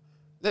you...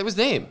 That was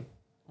them.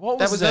 What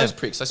That was that? those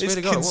pricks. I swear It's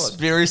to God it was.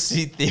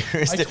 conspiracy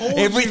theorists. I told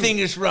Everything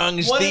you. is wrong.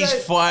 It's What did these I-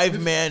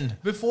 five men.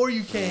 Before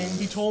you came,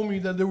 he told me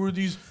that there were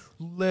these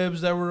lebs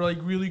that were like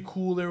really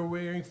cool. They were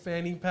wearing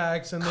fanny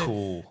packs and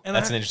Cool. And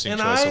That's an interesting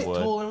choice I of word.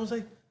 told him, I was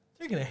like,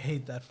 they're gonna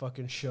hate that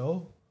fucking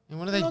show. And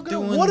what are They're they not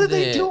gonna- doing What are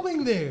they there?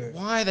 doing there?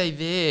 Why are they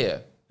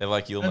there? They're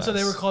like Yilmaz. And so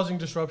they were causing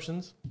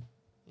disruptions.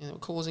 You know,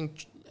 causing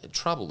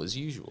trouble as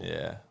usual.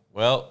 Yeah.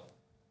 Well,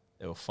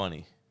 they were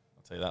funny.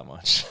 I'll tell you that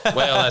much.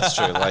 Well, that's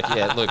true. Like,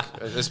 yeah, look,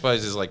 I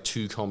suppose there's like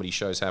two comedy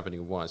shows happening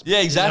at once. Yeah,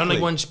 exactly. There's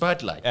only one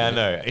spotlight. I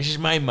know. It's just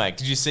my mic.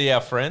 Did you see our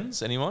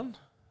friends? Anyone?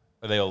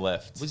 Or they all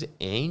left? Was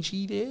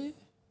Angie there?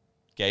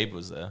 Gabe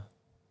was there.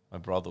 My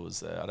brother was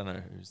there. I don't know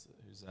who's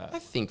I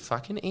that. think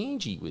fucking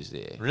Angie was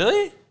there.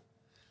 Really?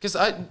 Because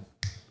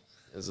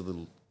there's a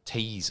little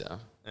teaser,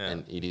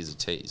 and it is a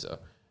teaser.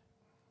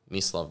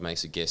 Miss Love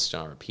makes a guest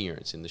star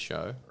appearance in the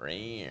show.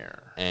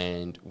 Rare.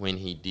 And when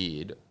he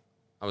did,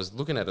 I was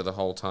looking at her the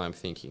whole time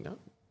thinking, I'm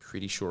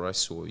pretty sure I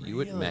saw you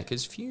at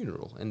Macca's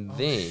funeral. And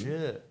then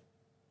Shit.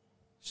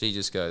 she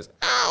just goes,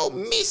 oh,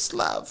 Miss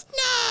Love,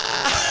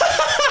 no.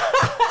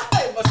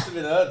 It must have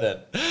been her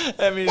then.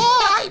 I mean,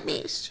 Why,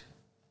 Miss?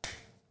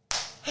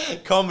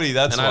 comedy,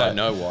 that's And why. I don't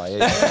know why.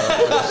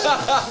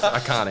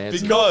 I can't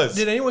answer. Because.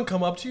 Did anyone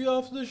come up to you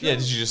after the show? Yeah,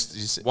 did you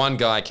just. One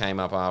guy came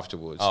up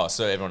afterwards. Oh,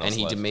 so everyone else and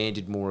he left.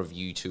 demanded more of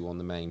you two on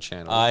the main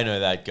channel. I know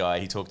that guy.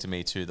 He talked to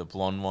me too, the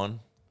blonde one.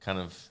 Kind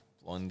of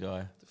blonde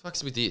guy. the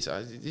fuck's with this?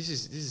 This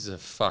is a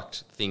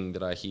fucked thing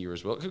that I hear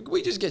as well. Could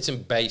we just get some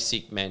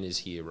basic manners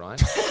here,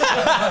 right?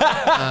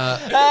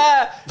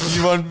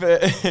 You want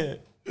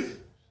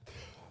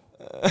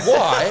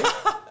Why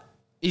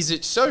is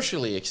it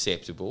socially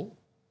acceptable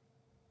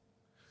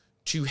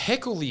to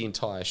heckle the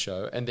entire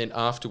show and then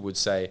afterwards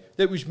say,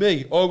 that was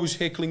me, I was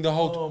heckling the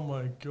whole time? Oh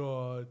my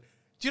god!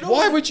 Do you know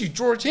Why what? would you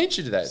draw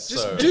attention to that? So-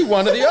 Just do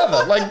one or the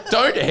other. Like,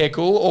 don't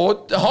heckle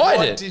or hide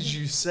What it. did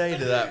you say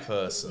to that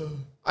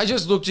person? I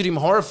just looked at him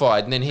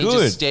horrified, and then he Good.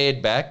 just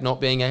stared back, not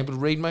being able to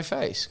read my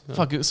face.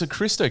 Fuck, it was a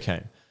Christo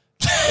came.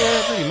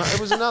 Yeah, pretty much. It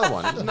was another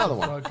one. It was another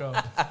one. Fuck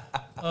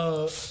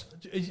up.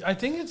 I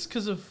think it's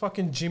because of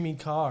fucking Jimmy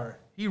Carr.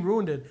 He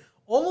ruined it.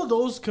 All of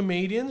those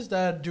comedians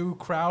that do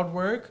crowd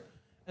work,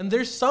 and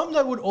there's some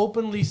that would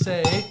openly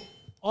say,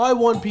 I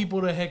want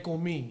people to heckle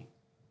me.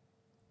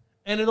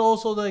 And it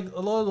also, like, a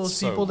lot of those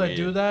So people that weird.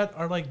 do that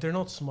are like, they're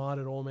not smart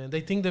at all, man.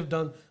 They think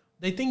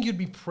they think you'd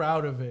be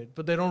proud of it,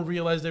 but they don't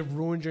realize they've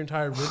ruined your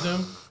entire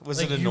rhythm. Was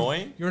Like, it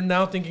annoying? You're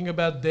now thinking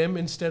about them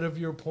instead of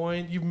your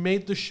point. You've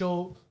made the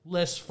show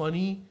less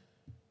funny.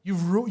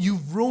 You've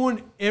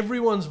ruined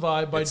everyone's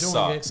vibe by It doing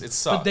sucks. it. It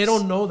sucks. But they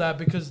don't know that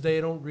because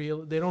they don't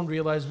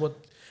realize what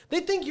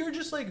they think. You're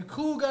just like a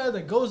cool guy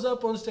that goes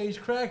up on stage,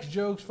 cracks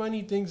jokes,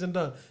 funny things, and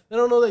done. They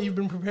don't know that you've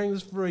been preparing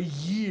this for a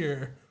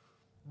year,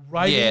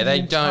 writing Yeah,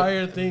 they the don't-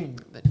 entire thing.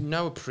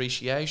 No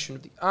appreciation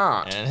of the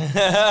art.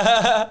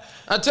 And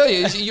I'll tell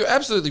you, you're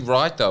absolutely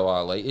right, though,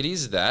 Ali. It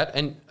is that.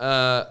 And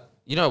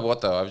you know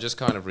what, though? I've just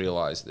kind of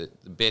realised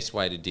that the best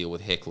way to deal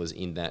with hecklers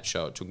in that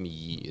show, it took me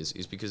years,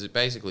 is because it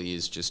basically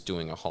is just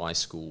doing a high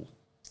school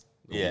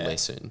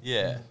lesson.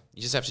 Yeah.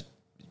 You just have to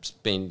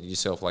spend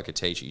yourself like a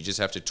teacher. You just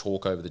have to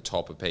talk over the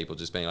top of people,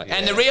 just being like,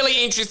 and the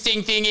really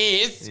interesting thing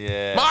is,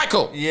 Yeah.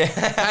 Michael, Yeah.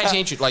 pay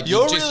attention. Like,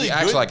 You're you really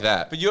act good, like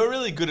that. But you're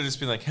really good at just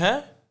being like,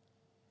 huh?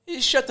 You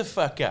shut the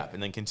fuck up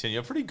and then continue.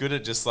 You're pretty good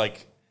at just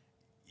like,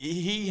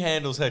 he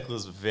handles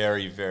hecklers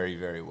very, very,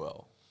 very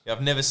well.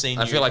 I've never seen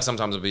I you. feel like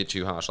sometimes I'm a bit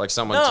too harsh. Like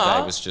someone Nah,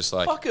 today was just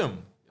like, fuck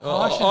him.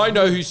 oh, I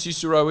know who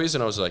Cicero is.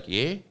 And I was like,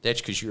 yeah,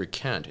 that's because you're a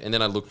cunt. And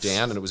then I looked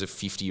down and it was a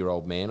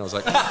 50-year-old man. I was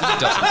like,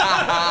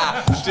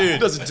 he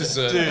doesn't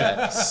deserve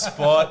that.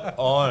 Spot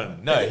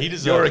on. No, he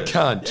deserves You're a it.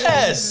 cunt.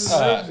 Yes.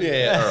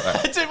 Yeah, all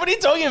right. Dude, what are you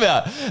talking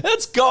about?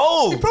 That's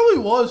gold. He probably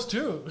was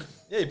too.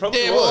 Yeah, he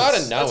probably Yeah, was. well, I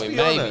don't know Let's him, be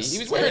maybe. honest. He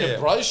was wearing Yeah. a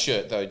bro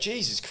shirt, though.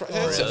 Jesus Christ.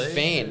 That's a really?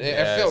 fan.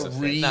 Yeah, I felt it's a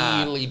fan. really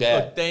Nah,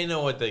 bad. Look, they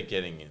know what they're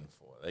getting in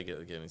for. They get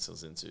getting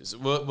themselves into. So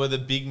were the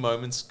big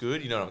moments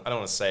good? You know, I don't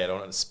want to say it. I don't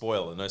want to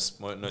spoil it. No The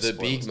spoilers.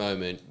 big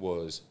moment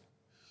was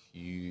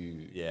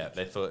huge. Yeah,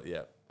 they thought.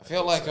 Yeah, I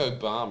felt like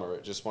Obama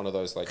at just one of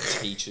those like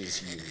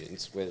teachers'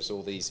 unions where there's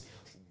all these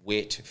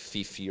wet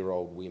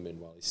 50-year-old women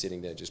while he's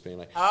sitting there just being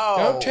like, Oh.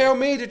 don't tell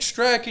me that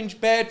striking's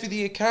bad for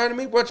the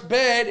economy. What's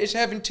bad is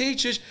having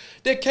teachers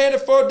that can't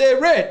afford their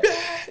rent.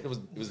 It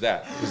was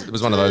that. It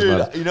was one of those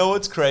moments. You know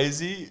what's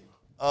crazy?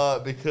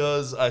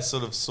 Because I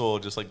sort of saw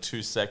just like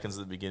 2 seconds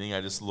at the beginning,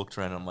 I just looked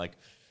around and I'm like,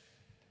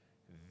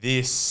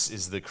 this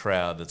is the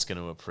crowd that's going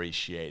to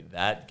appreciate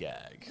that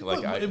gag.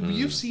 Like,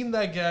 You've seen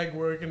that gag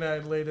work in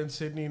Adelaide and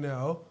Sydney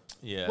now.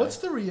 yeah. What's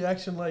the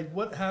reaction like?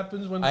 What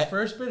happens when the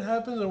first bit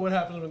happens, and what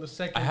happens when the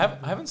second? I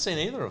haven't seen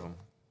either of them.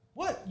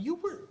 What you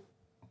were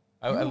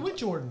I with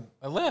Jordan?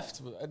 I left.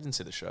 I didn't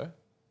see the show.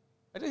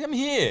 I'm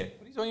here.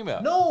 What are you talking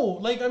about? No,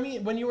 like I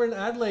mean, when you were in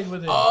Adelaide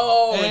with him.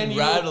 Oh, and in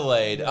you-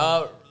 Adelaide.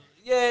 Yeah.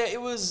 Yeah, it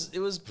was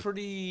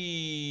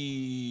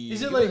pretty.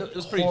 Is it like it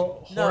was pretty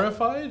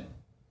horrified?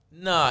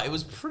 Nah, it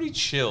was pretty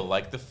chill.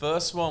 Like the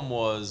first one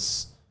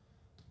was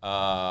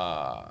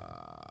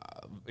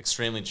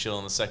extremely chill,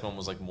 and the second one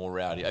was like more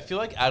rowdy. I feel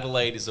like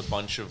Adelaide is a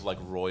bunch of like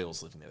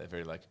royals living there. They're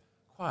very like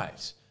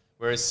quiet,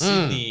 whereas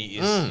Sydney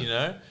is, you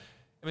know.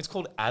 I mean, it's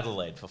called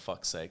Adelaide for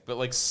fuck's sake, but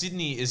like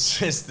Sydney is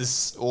just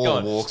this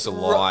All walks of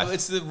life.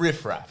 It's the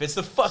riffraff. It's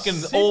the fucking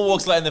all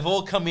walks of life. And they've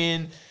all come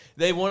in.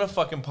 They want to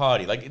fucking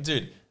party. Like,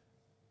 dude,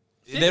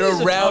 they're Sydney's a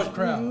tough rowdy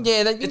crowd.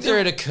 Yeah, they think they're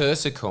at a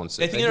Cursor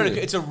concert. They think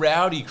it's a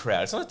rowdy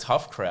crowd. It's not a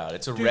tough crowd.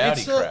 It's a Dude,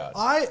 rowdy it's a-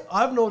 crowd.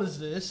 I've noticed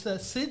this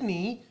that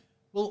Sydney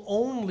will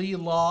only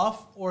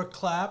laugh or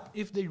clap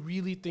if they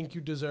really think you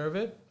deserve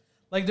it.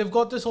 Like they've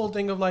got this whole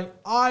thing of like,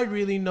 I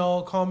really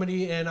know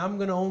comedy and I'm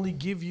gonna only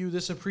give you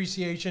this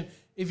appreciation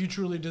if you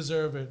truly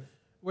deserve it.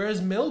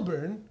 Whereas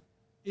Melbourne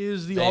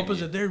is the Maybe.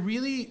 opposite. They're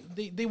really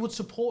they would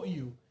support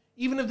you.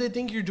 Even if they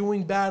think you're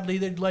doing badly,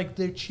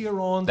 they cheer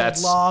on, they'd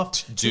laugh,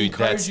 to dude.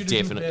 encourage That's you to do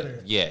definitely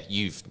better. yeah.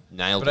 You've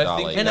nailed But it, I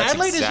think- Ali. And That's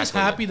Adelaide is just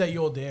exactly happy it. that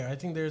you're there. I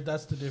think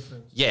that's the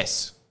difference.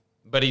 Yes,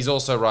 but he's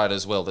also right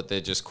as well that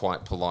they're just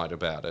quite polite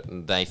about it,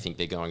 and they think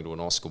they're going to an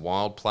Oscar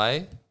Wilde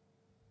play,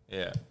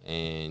 yeah.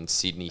 and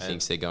Sydney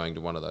thinks they're going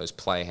to one of those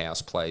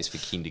playhouse plays for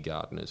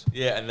kindergartners.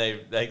 Yeah, and they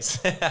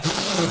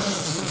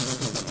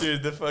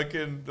dude, the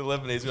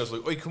Lebanese guy was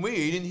like, wait, can we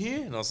eat in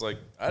here? And I was like,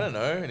 I don't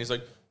know. And he's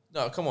like,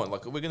 no, come on,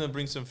 like we're gonna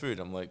bring some food.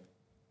 I'm like,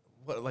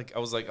 what? Like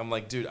I'm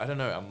like, dude, I don't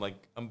know.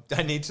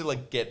 I need to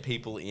like get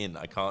people in.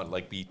 I can't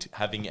like be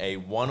having a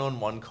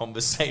one-on-one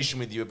conversation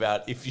with you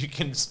about if you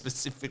can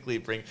specifically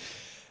bring.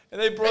 And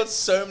they brought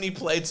so many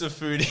plates of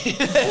food in.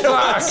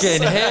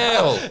 Fucking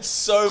hell.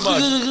 So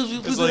much.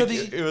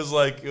 It was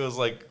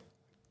like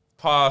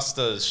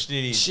pasta,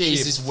 schnitties,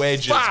 Jesus, chips,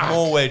 wedges, fuck.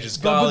 more wedges,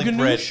 garlic Baba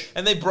bread. ganoush.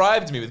 And they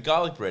bribed me with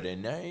garlic bread.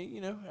 And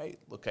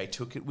I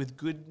took it with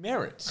good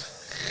merit.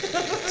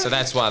 So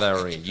that's why they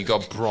were in. You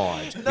got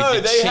bribed. No,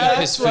 with the they had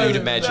cheapest food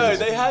imaginable. No,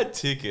 they had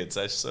tickets.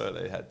 I saw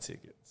they had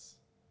tickets.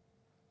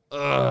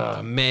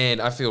 Ugh,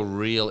 man, I feel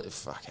real.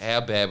 Fuck,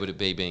 how bad would it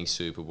be being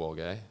Super Bowl,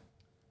 eh?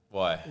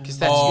 Why? Because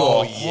that's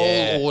your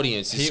whole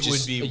audience. It's It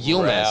just would be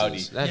Yilmaz's.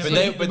 rowdy. That's But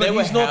it. they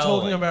were he's not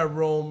howling. talking about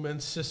Rome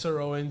and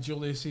Cicero and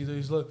Julius Caesar.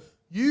 He's like,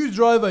 you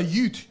drive a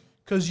ute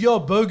because you're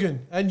bogan,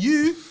 and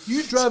you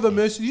drive a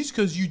Mercedes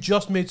because you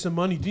just made some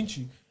money, didn't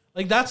you?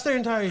 Like that's their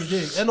entire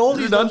thing. And all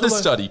these an ones are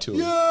understudy like, to it.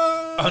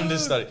 Yeah.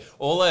 Understudy.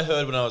 All I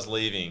heard when I was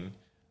leaving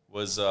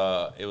was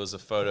it was a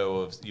photo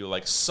of you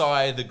like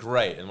Psy the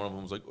Great, and one of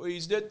them was like, "Oh,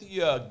 is that the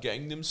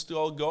Gangnam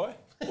Style guy?"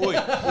 Oi,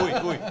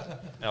 oi, oi.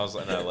 And I was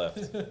like, no, I left.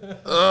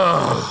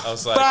 I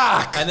was like,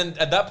 fuck. And then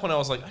at that point, I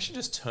was like, I should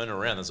just turn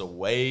around. There's a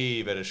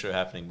way better show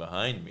happening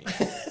behind me.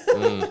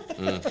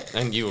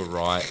 And you were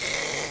right.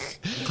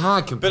 You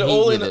can't compete But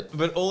all with in, it.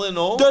 but all in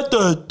all,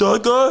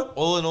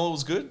 all in all, it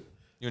was good.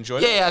 You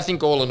enjoyed it? Yeah, I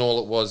think all in all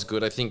it was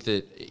good. I think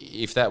that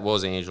if that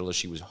was Angela,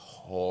 she was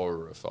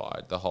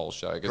horrified the whole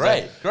show.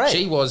 'Cause Great.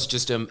 She was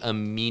just a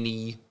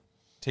mini,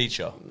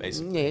 Teacher,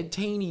 basically. yeah,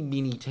 teeny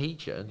mini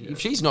teacher. If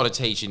she's not a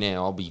teacher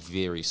now, I'll be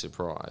very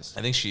surprised.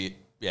 I think she,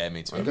 yeah,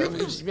 me too.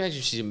 Imagine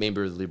if she's a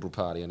member of the Liberal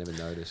Party. I never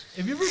noticed.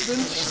 Have you ever been?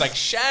 It's like,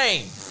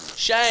 shame,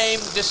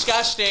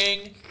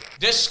 disgusting,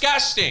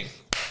 disgusting.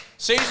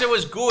 Caesar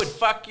was good,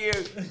 fuck you.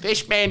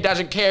 This man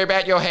doesn't care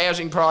about your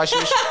housing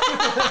prices.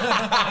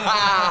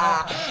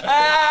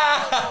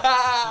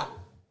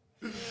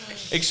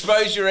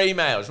 Expose your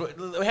emails.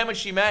 How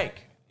much do you make?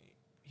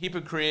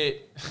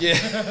 Hypocrite. Have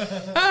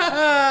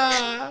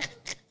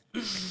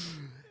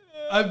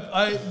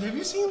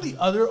you seen the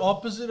other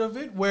opposite of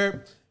it,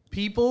 where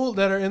people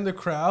that are in the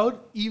crowd,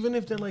 even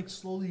if they like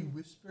slowly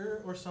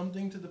whisper or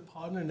something to the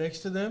partner next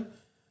to them,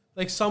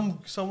 like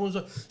someone's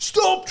like,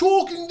 "Stop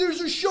talking!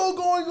 There's a show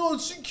going on.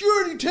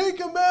 Security, take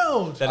him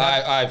out."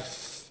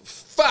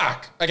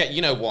 Fuck. Okay,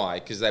 you know why?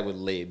 Because they were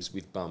libs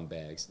with bum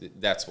bags.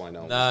 That's why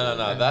no one was No. doing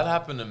that. That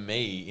happened to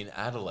me in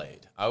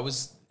Adelaide. I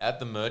was at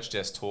the merch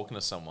desk talking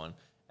to someone,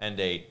 and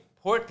a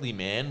portly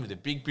man with a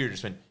big beard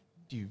just went,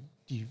 div,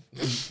 and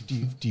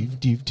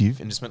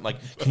just went like,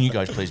 "Can you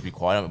guys please be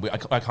quiet?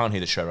 I can't hear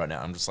the show right now."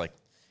 I'm just like,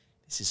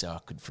 this is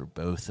awkward for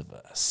both of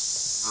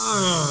us.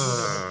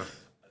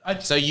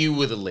 So you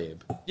were the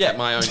lib. Yeah. At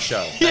my own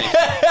show.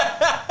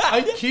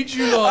 I kid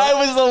you not. I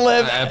was the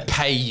left. I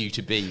pay you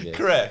to be there.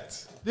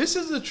 Correct. This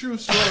is a true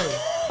story.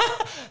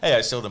 Hey,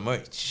 I sold the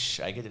merch.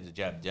 I get the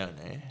job done,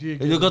 eh?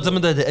 You got some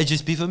of the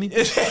HSP for me?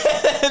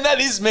 And that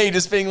is me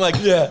just being like,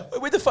 yeah,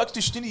 where the fuck's the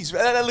schnitties?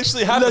 That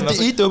literally happened. I was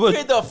like,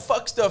 where the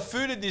fuck's the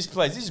food in this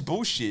place? This is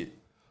bullshit.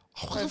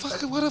 What the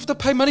fuck? What have to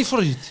pay money for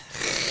it?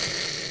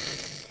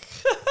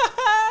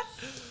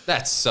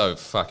 That's so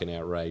fucking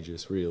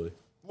outrageous, really.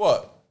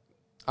 What?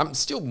 I'm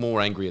still more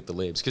angry at the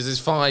libs because there's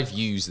 5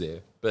 U's there,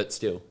 but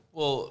still.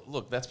 Well,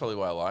 look, that's probably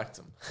why I liked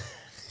them.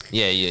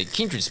 Yeah,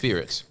 kindred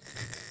spirits.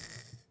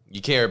 You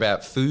care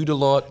about food a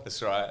lot,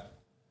 That's right.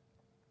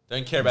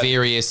 Don't care about...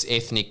 various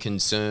ethnic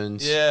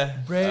concerns. Yeah.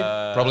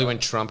 Bread. Probably when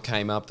Trump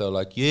came up, they were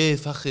like, yeah,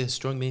 fuck yeah,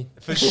 strong man.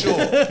 For sure.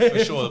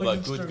 For sure.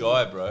 But good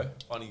guy, bro.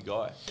 Funny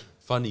guy.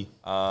 Funny.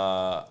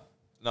 No,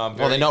 I'm very...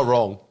 Well, they're not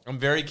wrong. I'm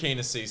very keen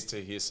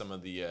to hear some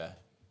of the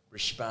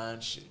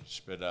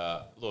responses. But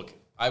look,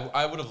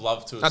 I would have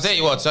loved to have I'll tell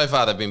you what, so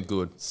far they've been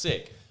good.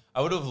 Sick. I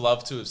would have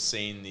loved to have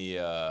seen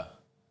the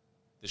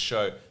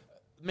show.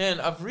 Man,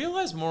 I've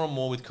realized more and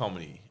more with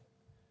comedy.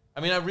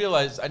 I mean, I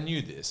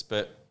knew this,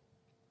 but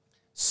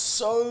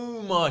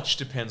so much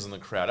depends on the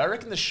crowd. I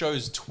reckon the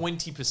show's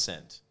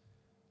 20%.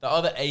 The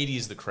other 80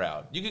 is the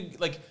crowd. You could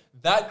like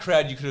that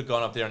crowd. You could have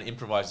gone up there and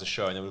improvised the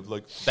show, and they would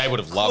have They would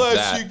have loved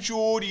classic that.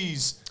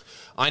 Geordies.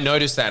 I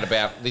noticed that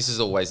about, this is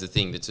always the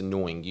thing that's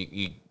annoying.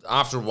 You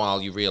after a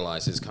while, you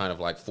realize there's kind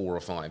of like 4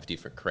 or 5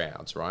 different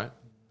crowds, right?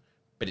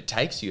 But it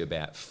takes you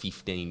about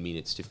 15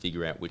 minutes to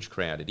figure out which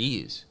crowd it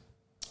is.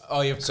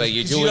 Oh yeah. So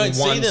you're doing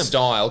one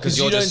style because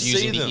you're just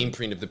using the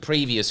imprint of the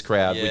previous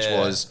crowd, which Yeah,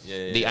 was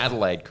the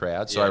Adelaide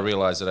crowd. So Yeah. I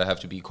realised that I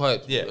have to be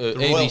quite the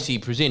ABC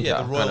presenter.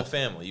 Yeah, the royal kind of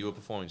family. You were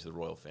performing to the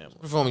royal family.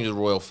 performing to the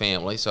royal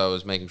family, so I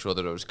was making sure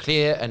that it was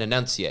clear and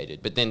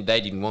enunciated. But then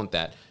they didn't want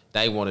that.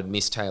 They wanted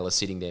Miss Taylor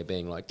sitting there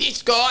being like,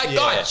 this guy,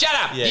 guys, shut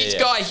up. Yeah, this yeah.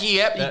 guy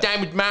here, his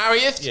name was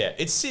Marius. Yeah,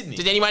 it's Sydney.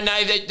 Does anyone know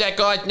that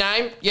guy's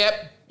name?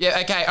 Yep.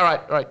 Yeah, okay, all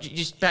right.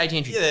 Just pay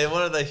attention. Yeah,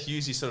 one of the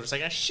Hughesy sort of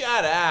just like,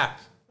 shut up.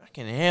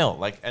 Fucking hell.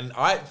 Like, and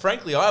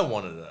frankly, I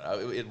wanted it.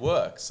 It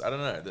works. I don't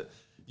know.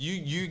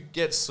 You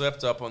get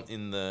swept up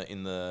in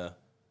the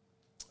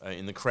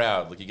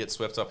crowd. Like, you get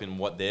swept up in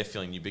what they're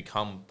feeling. You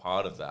become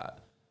part of that.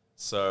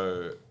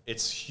 So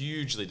it's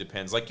hugely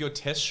depends. Like, your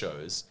test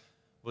shows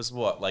was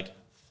what? Like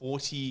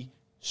 40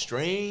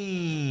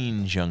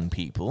 strange young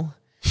people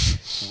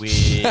with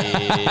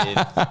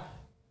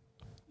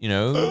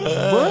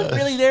weren't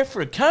really there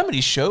for a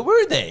comedy show,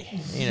 were they?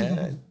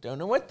 Don't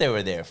know what they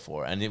were there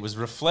for, and it was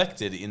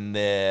reflected in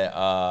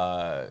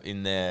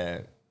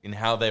in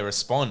how they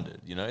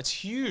responded. It's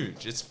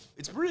huge.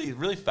 It's really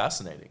really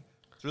fascinating.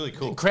 It's really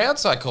cool. Crowd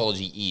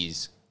psychology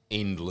is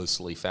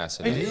endlessly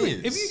fascinating. It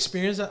is. If you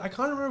experience that, I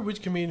can't remember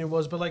which comedian it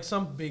was, but like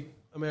some big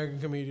American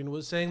comedian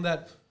was saying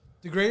that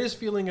the greatest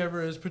feeling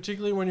ever is,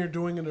 particularly when you're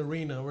doing an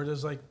arena where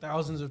there's like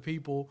thousands of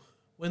people,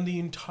 when the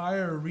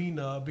entire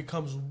arena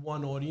becomes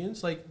one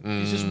audience. Like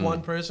it's just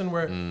one person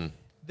where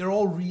they're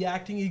all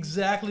reacting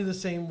exactly the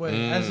same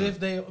way, as if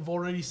they have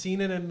already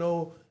seen it and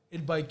know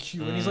it by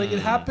cue. And he's like, it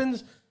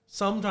happens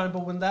sometime,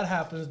 but when that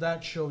happens,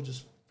 that show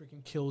just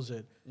freaking kills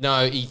it.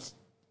 No,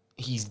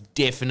 he's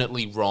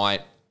definitely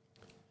right.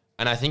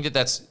 And I think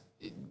that's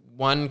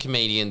one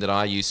comedian that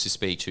I used to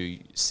speak to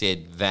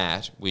said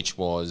that, which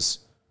was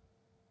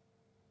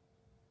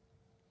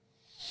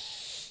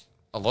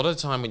a lot of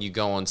the time when you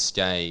go on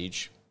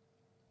stage,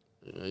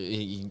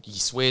 he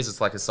swears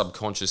it's like a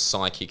subconscious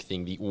psychic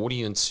thing. The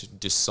audience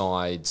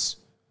decides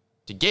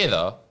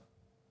together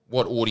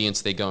what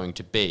audience they're going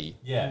to be.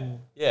 Yeah.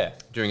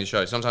 During the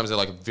show. Sometimes they're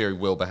like a very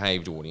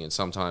well-behaved audience.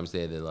 Sometimes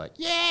they're like,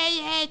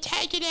 yeah,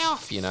 take it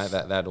off.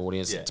 That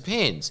audience. Yeah. It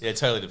depends. Yeah, it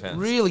totally depends.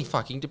 Really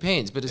fucking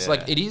depends. But it's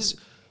like, it is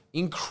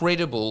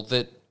incredible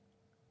that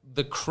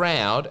the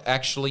crowd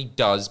actually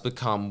does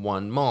become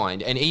one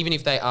mind. And even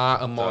if they are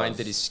a mind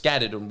that is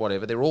scattered and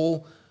whatever, they're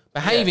all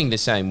behaving the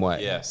same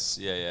way. Yes,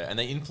 yeah. And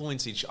they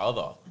influence each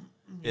other.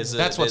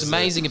 That's what's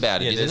amazing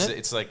about it, isn't it?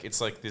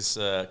 It's like this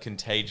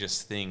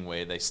contagious thing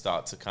where they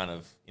start to kind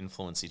of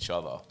influence each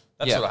other.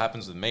 That's Yeah. what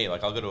happens with me.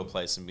 Like I'll go to a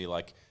place and be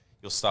like,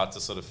 you'll start to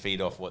sort of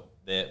feed off what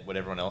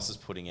everyone else is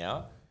putting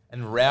out,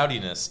 and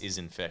rowdiness is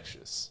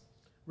infectious.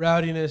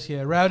 Rowdiness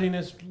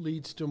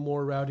leads to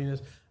more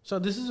rowdiness. So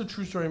this is a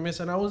true story, miss.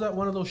 And I was at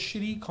one of those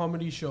shitty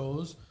comedy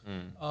shows.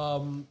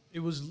 It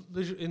was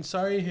literally in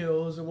Surrey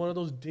Hills in one of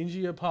those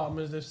dingy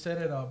apartments. They've set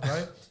it up,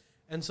 right?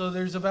 And so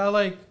there's about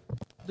like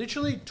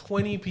literally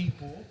 20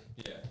 people,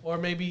 or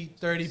maybe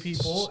 30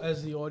 people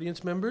as the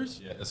audience members.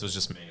 Yeah, this was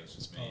just me. It was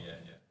just me. Yeah.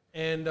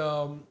 And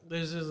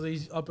there's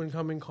these up and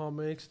coming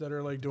comics that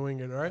are like doing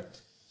it, right?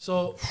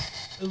 So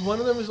one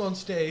of them is on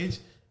stage.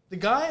 The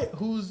guy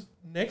who's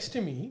next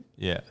to me.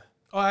 Yeah.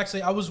 Oh,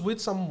 actually, I was with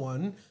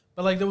someone,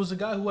 but like there was a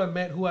guy who I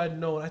met who I'd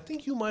known. I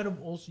think you might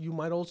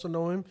also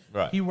know him.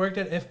 Right. He worked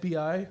at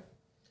FBI.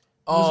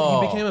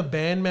 Oh. He became a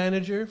band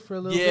manager for a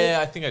little bit. Yeah,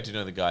 I think I do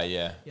know the guy.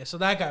 Yeah. Yeah, so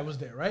that guy was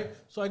there, right?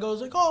 So I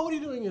was like, oh, what are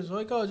you doing? He's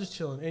like, oh, just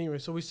chilling. Anyway,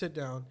 so we sit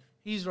down.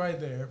 He's right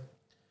there.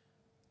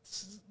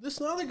 This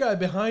other guy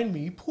behind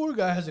me, poor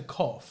guy, has a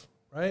cough,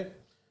 right?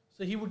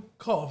 So he would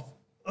cough,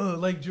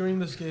 like during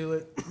the scale.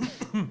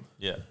 Like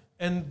Yeah.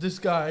 And this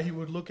guy, he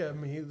would look at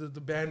me,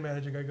 the band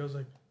manager guy goes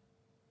like,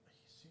 are you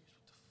serious?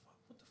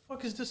 What the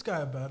fuck is this guy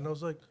about? And I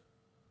was like,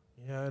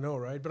 yeah, I know,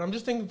 right? But I'm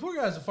just thinking, poor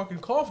guy has a fucking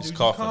cough, dude.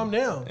 Just calm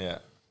down. Yeah.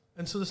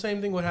 And so the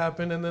same thing would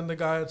happen, and then the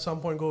guy at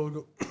some point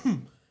go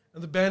and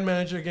the band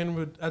manager again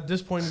would, at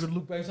this point, would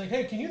look back. He's like,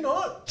 hey, can you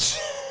not?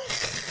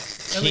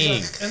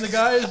 King. And the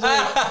guy is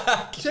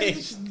like,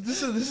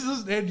 this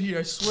doesn't end here.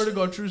 I swear to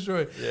God, true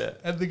story. Yeah.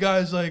 And the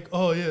guy's like,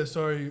 oh yeah,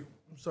 sorry.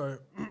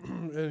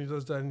 And he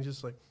does that, and he's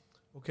just like,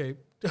 okay.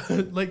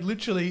 Like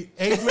literally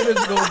 8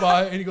 minutes go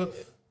by, and he goes,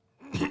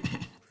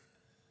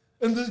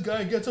 and this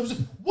guy gets up and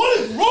says, what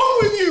is wrong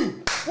with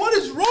you? What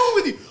is wrong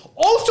with you?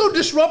 Also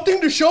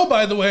disrupting the show,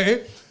 by the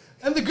way.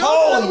 And the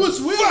girl that I was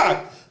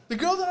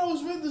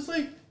with, is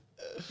like,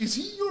 is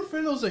he your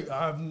friend? I was like,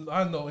 I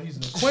know he's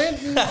an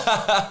acquaintance.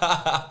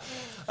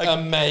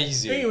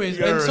 Amazing. Anyways, You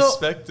gotta and so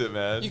respect it,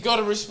 man. You got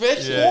to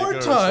respect Yeah.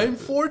 it.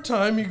 fourth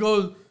time, he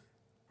goes,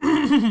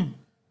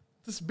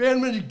 this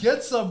band manager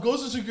gets up,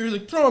 goes to security,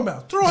 like, throw him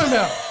out.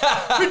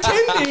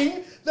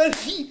 Pretending that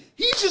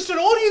he's just an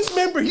audience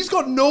member. He's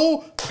got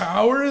no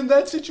power in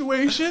that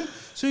situation.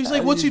 So he's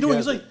like, what's he doing?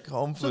 He's like,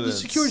 so the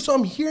security. So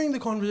I'm hearing the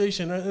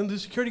conversation, and the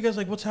security guy's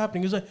like, what's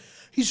happening? He's like,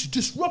 he's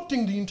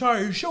disrupting the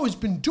entire show. He's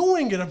been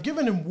doing it. I've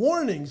given him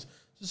warnings.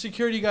 The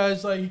security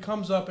guy's like, he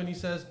comes up and he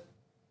says,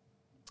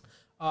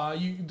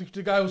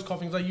 the guy who's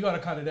coughing is like, you got to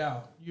cut it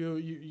out.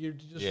 You're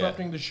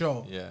disrupting the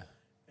show. Yeah.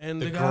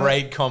 And The the guy,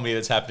 great comedy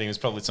that's happening is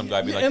probably some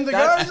guy be like, and the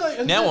guy's like,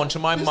 and now the- on to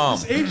my this- mum.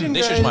 This Asian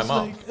This guy is my is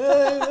mum.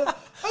 like,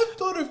 I've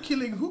thought of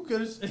killing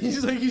hookers. And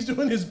he's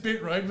doing his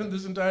bit right when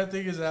this entire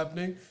thing is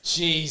happening.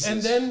 Jesus.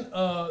 And then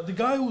the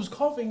guy who's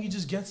coughing, he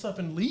just gets up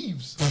and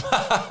leaves.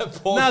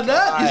 Poor Now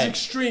that guy. is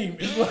extreme,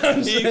 is what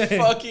I'm He saying.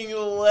 fucking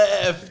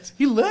left.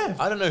 He left.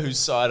 I don't know whose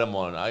side I'm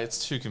on.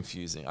 It's too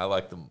confusing. I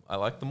like them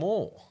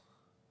all.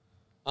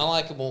 I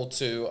like them all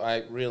too.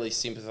 I really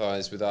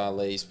sympathise with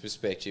Ali's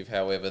perspective,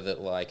 however,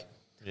 that like,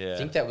 Yeah. I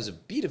think that was a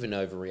bit of an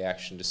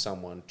overreaction to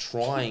someone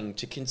trying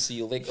to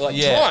conceal their... Like,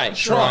 Yeah,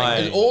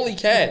 trying. It's all he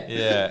can.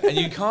 Yeah, and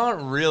you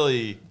can't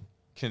really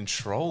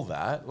control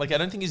that. Like, I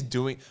don't think he's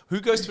doing...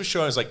 Who goes to a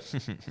show and is like,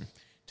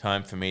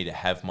 time for me to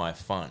have my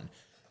fun?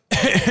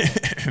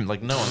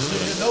 Like, no one's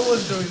doing No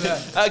one's doing that.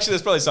 that. Actually,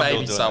 there's probably some Maybe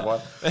people doing someone.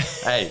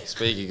 Hey,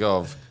 speaking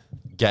of,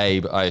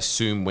 Gabe, I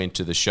assume, went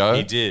to the show. that.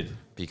 He did.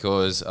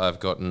 because I've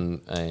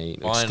gotten an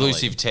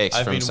exclusive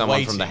text from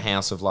someone from the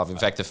House of Love. In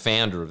fact, the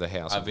founder of the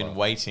House of Love. I've been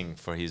waiting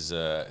for his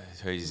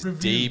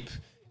deep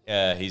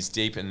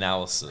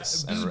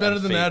analysis. This is better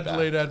than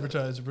Adelaide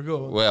Advertiser. But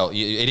go on. Well, it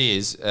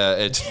is.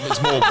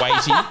 It's more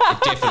weighty.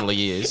 It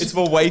definitely is. It's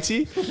more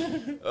weighty.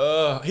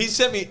 He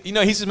sent me.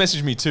 He's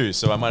messaged me too,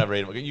 so I might have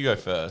read it. You go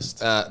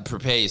first.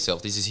 Prepare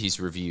yourself. This is his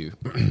review.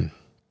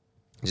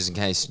 Just in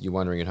case you're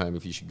wondering at home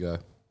if you should go.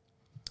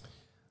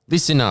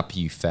 Listen up,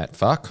 you fat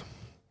fuck.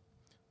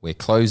 We're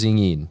closing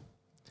in.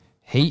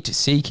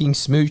 Heat-seeking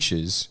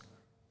smooches.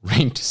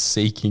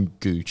 Rent-seeking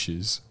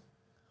gooches.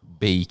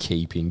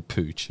 Beekeeping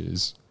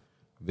pooches.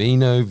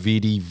 Vino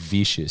vidi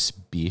vicious,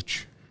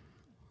 bitch.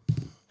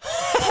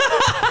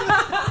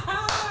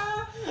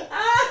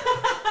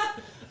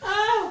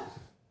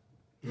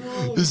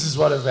 This is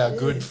one of our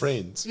good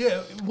friends.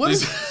 Yeah, what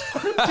is this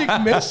cryptic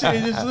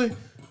message? It's like,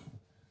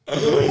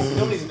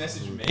 Nobody's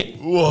messaged me.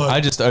 What? I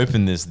just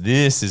opened this.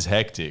 This is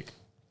hectic.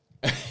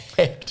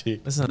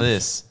 Hectic. Listen to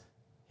this.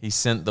 He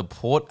sent the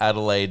Port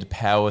Adelaide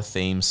Power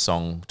Theme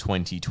Song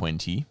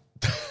 2020.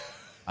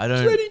 I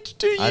don't.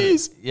 22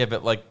 years. Yeah,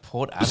 but like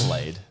Port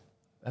Adelaide.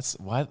 That's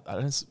why.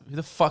 Who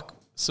the fuck?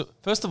 So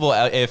first of all,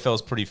 our AFL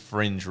is pretty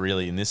fringe,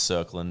 really, in this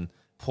circle. And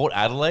Port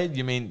Adelaide,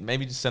 you mean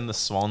maybe just send the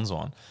Swans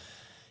on?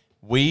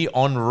 We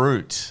en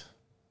route.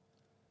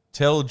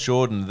 Tell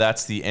Jordan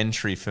that's the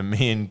entry for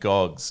me and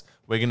Gogs.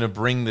 We're going to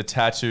bring the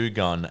tattoo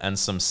gun and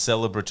some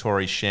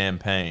celebratory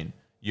champagne.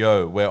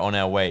 Yo, we're on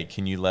our way.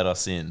 Can you let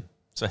us in?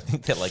 So I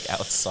think they're like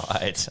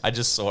outside. I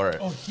just saw it.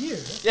 oh, here.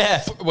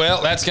 Yeah.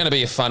 Well, that's going to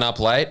be a fun up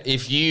late.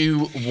 If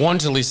you want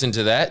to listen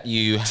to that,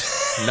 you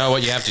know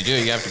what you have to do.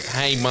 You have to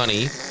pay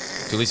money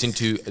to listen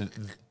to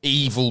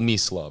evil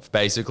Miss Love,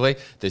 basically.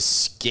 The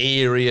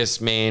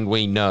scariest man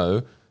we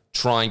know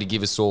trying to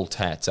give us all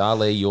tats.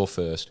 Ali, you're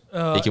first.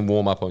 He can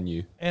warm up on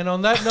you. And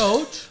on that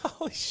note,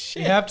 Holy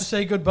shit. you have to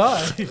say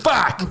goodbye.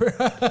 Fuck!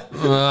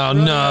 Oh,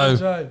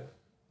 no.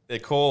 They're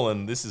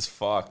calling. This is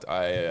fucked.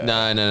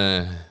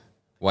 No.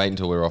 Wait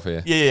until we're off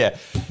here. Yeah.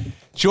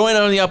 Join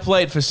on the up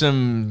late for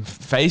some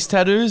face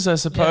tattoos, I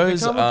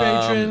suppose. become a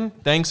patron.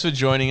 Thanks for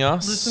joining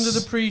us. Listen to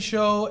the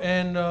pre-show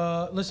and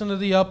listen to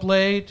the up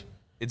late.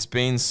 It's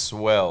been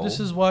swell. This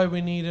is why we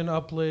need an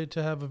up late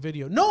to have a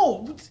video.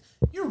 No,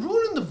 you're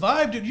ruining the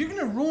vibe, dude. You're going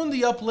to ruin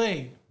the up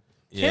late.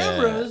 Yeah.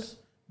 Cameras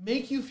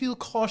make you feel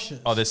cautious.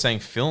 Oh, they're saying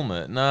film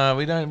it. No,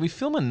 we don't. We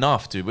film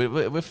enough, dude.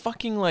 We're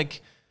fucking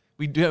like...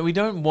 We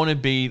don't want to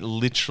be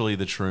literally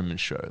the Truman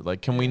Show.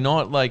 Like, can we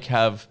not like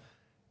have...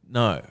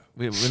 No,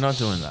 we're not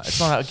doing that. It's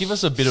not. Give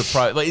us a bit of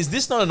pride. Like, is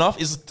this not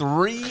enough? Is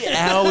 3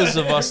 hours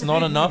of us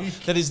not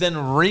enough? That is then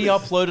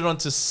re-uploaded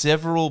onto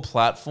several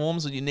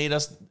platforms. That you need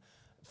us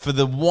for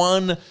the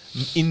one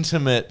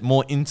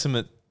more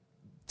intimate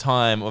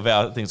time of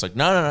our things. Like,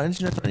 no,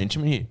 it's not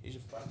intimate here. Here's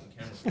your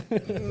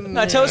fucking camera.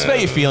 No, tell us about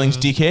your feelings,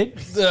 dickhead.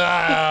 It's No.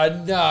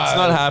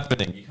 not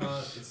happening. You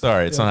can't.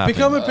 Sorry, it's not happening.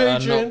 Become a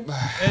patron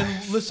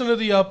and listen to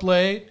the up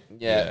late.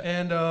 Yeah.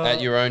 And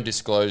at your own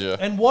disclosure.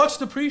 And watch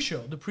the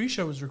pre-show. The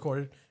pre-show was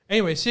recorded.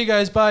 Anyway, see you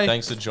guys. Bye.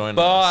 Thanks for joining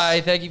us.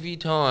 Bye. Thank you for your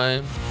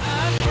time.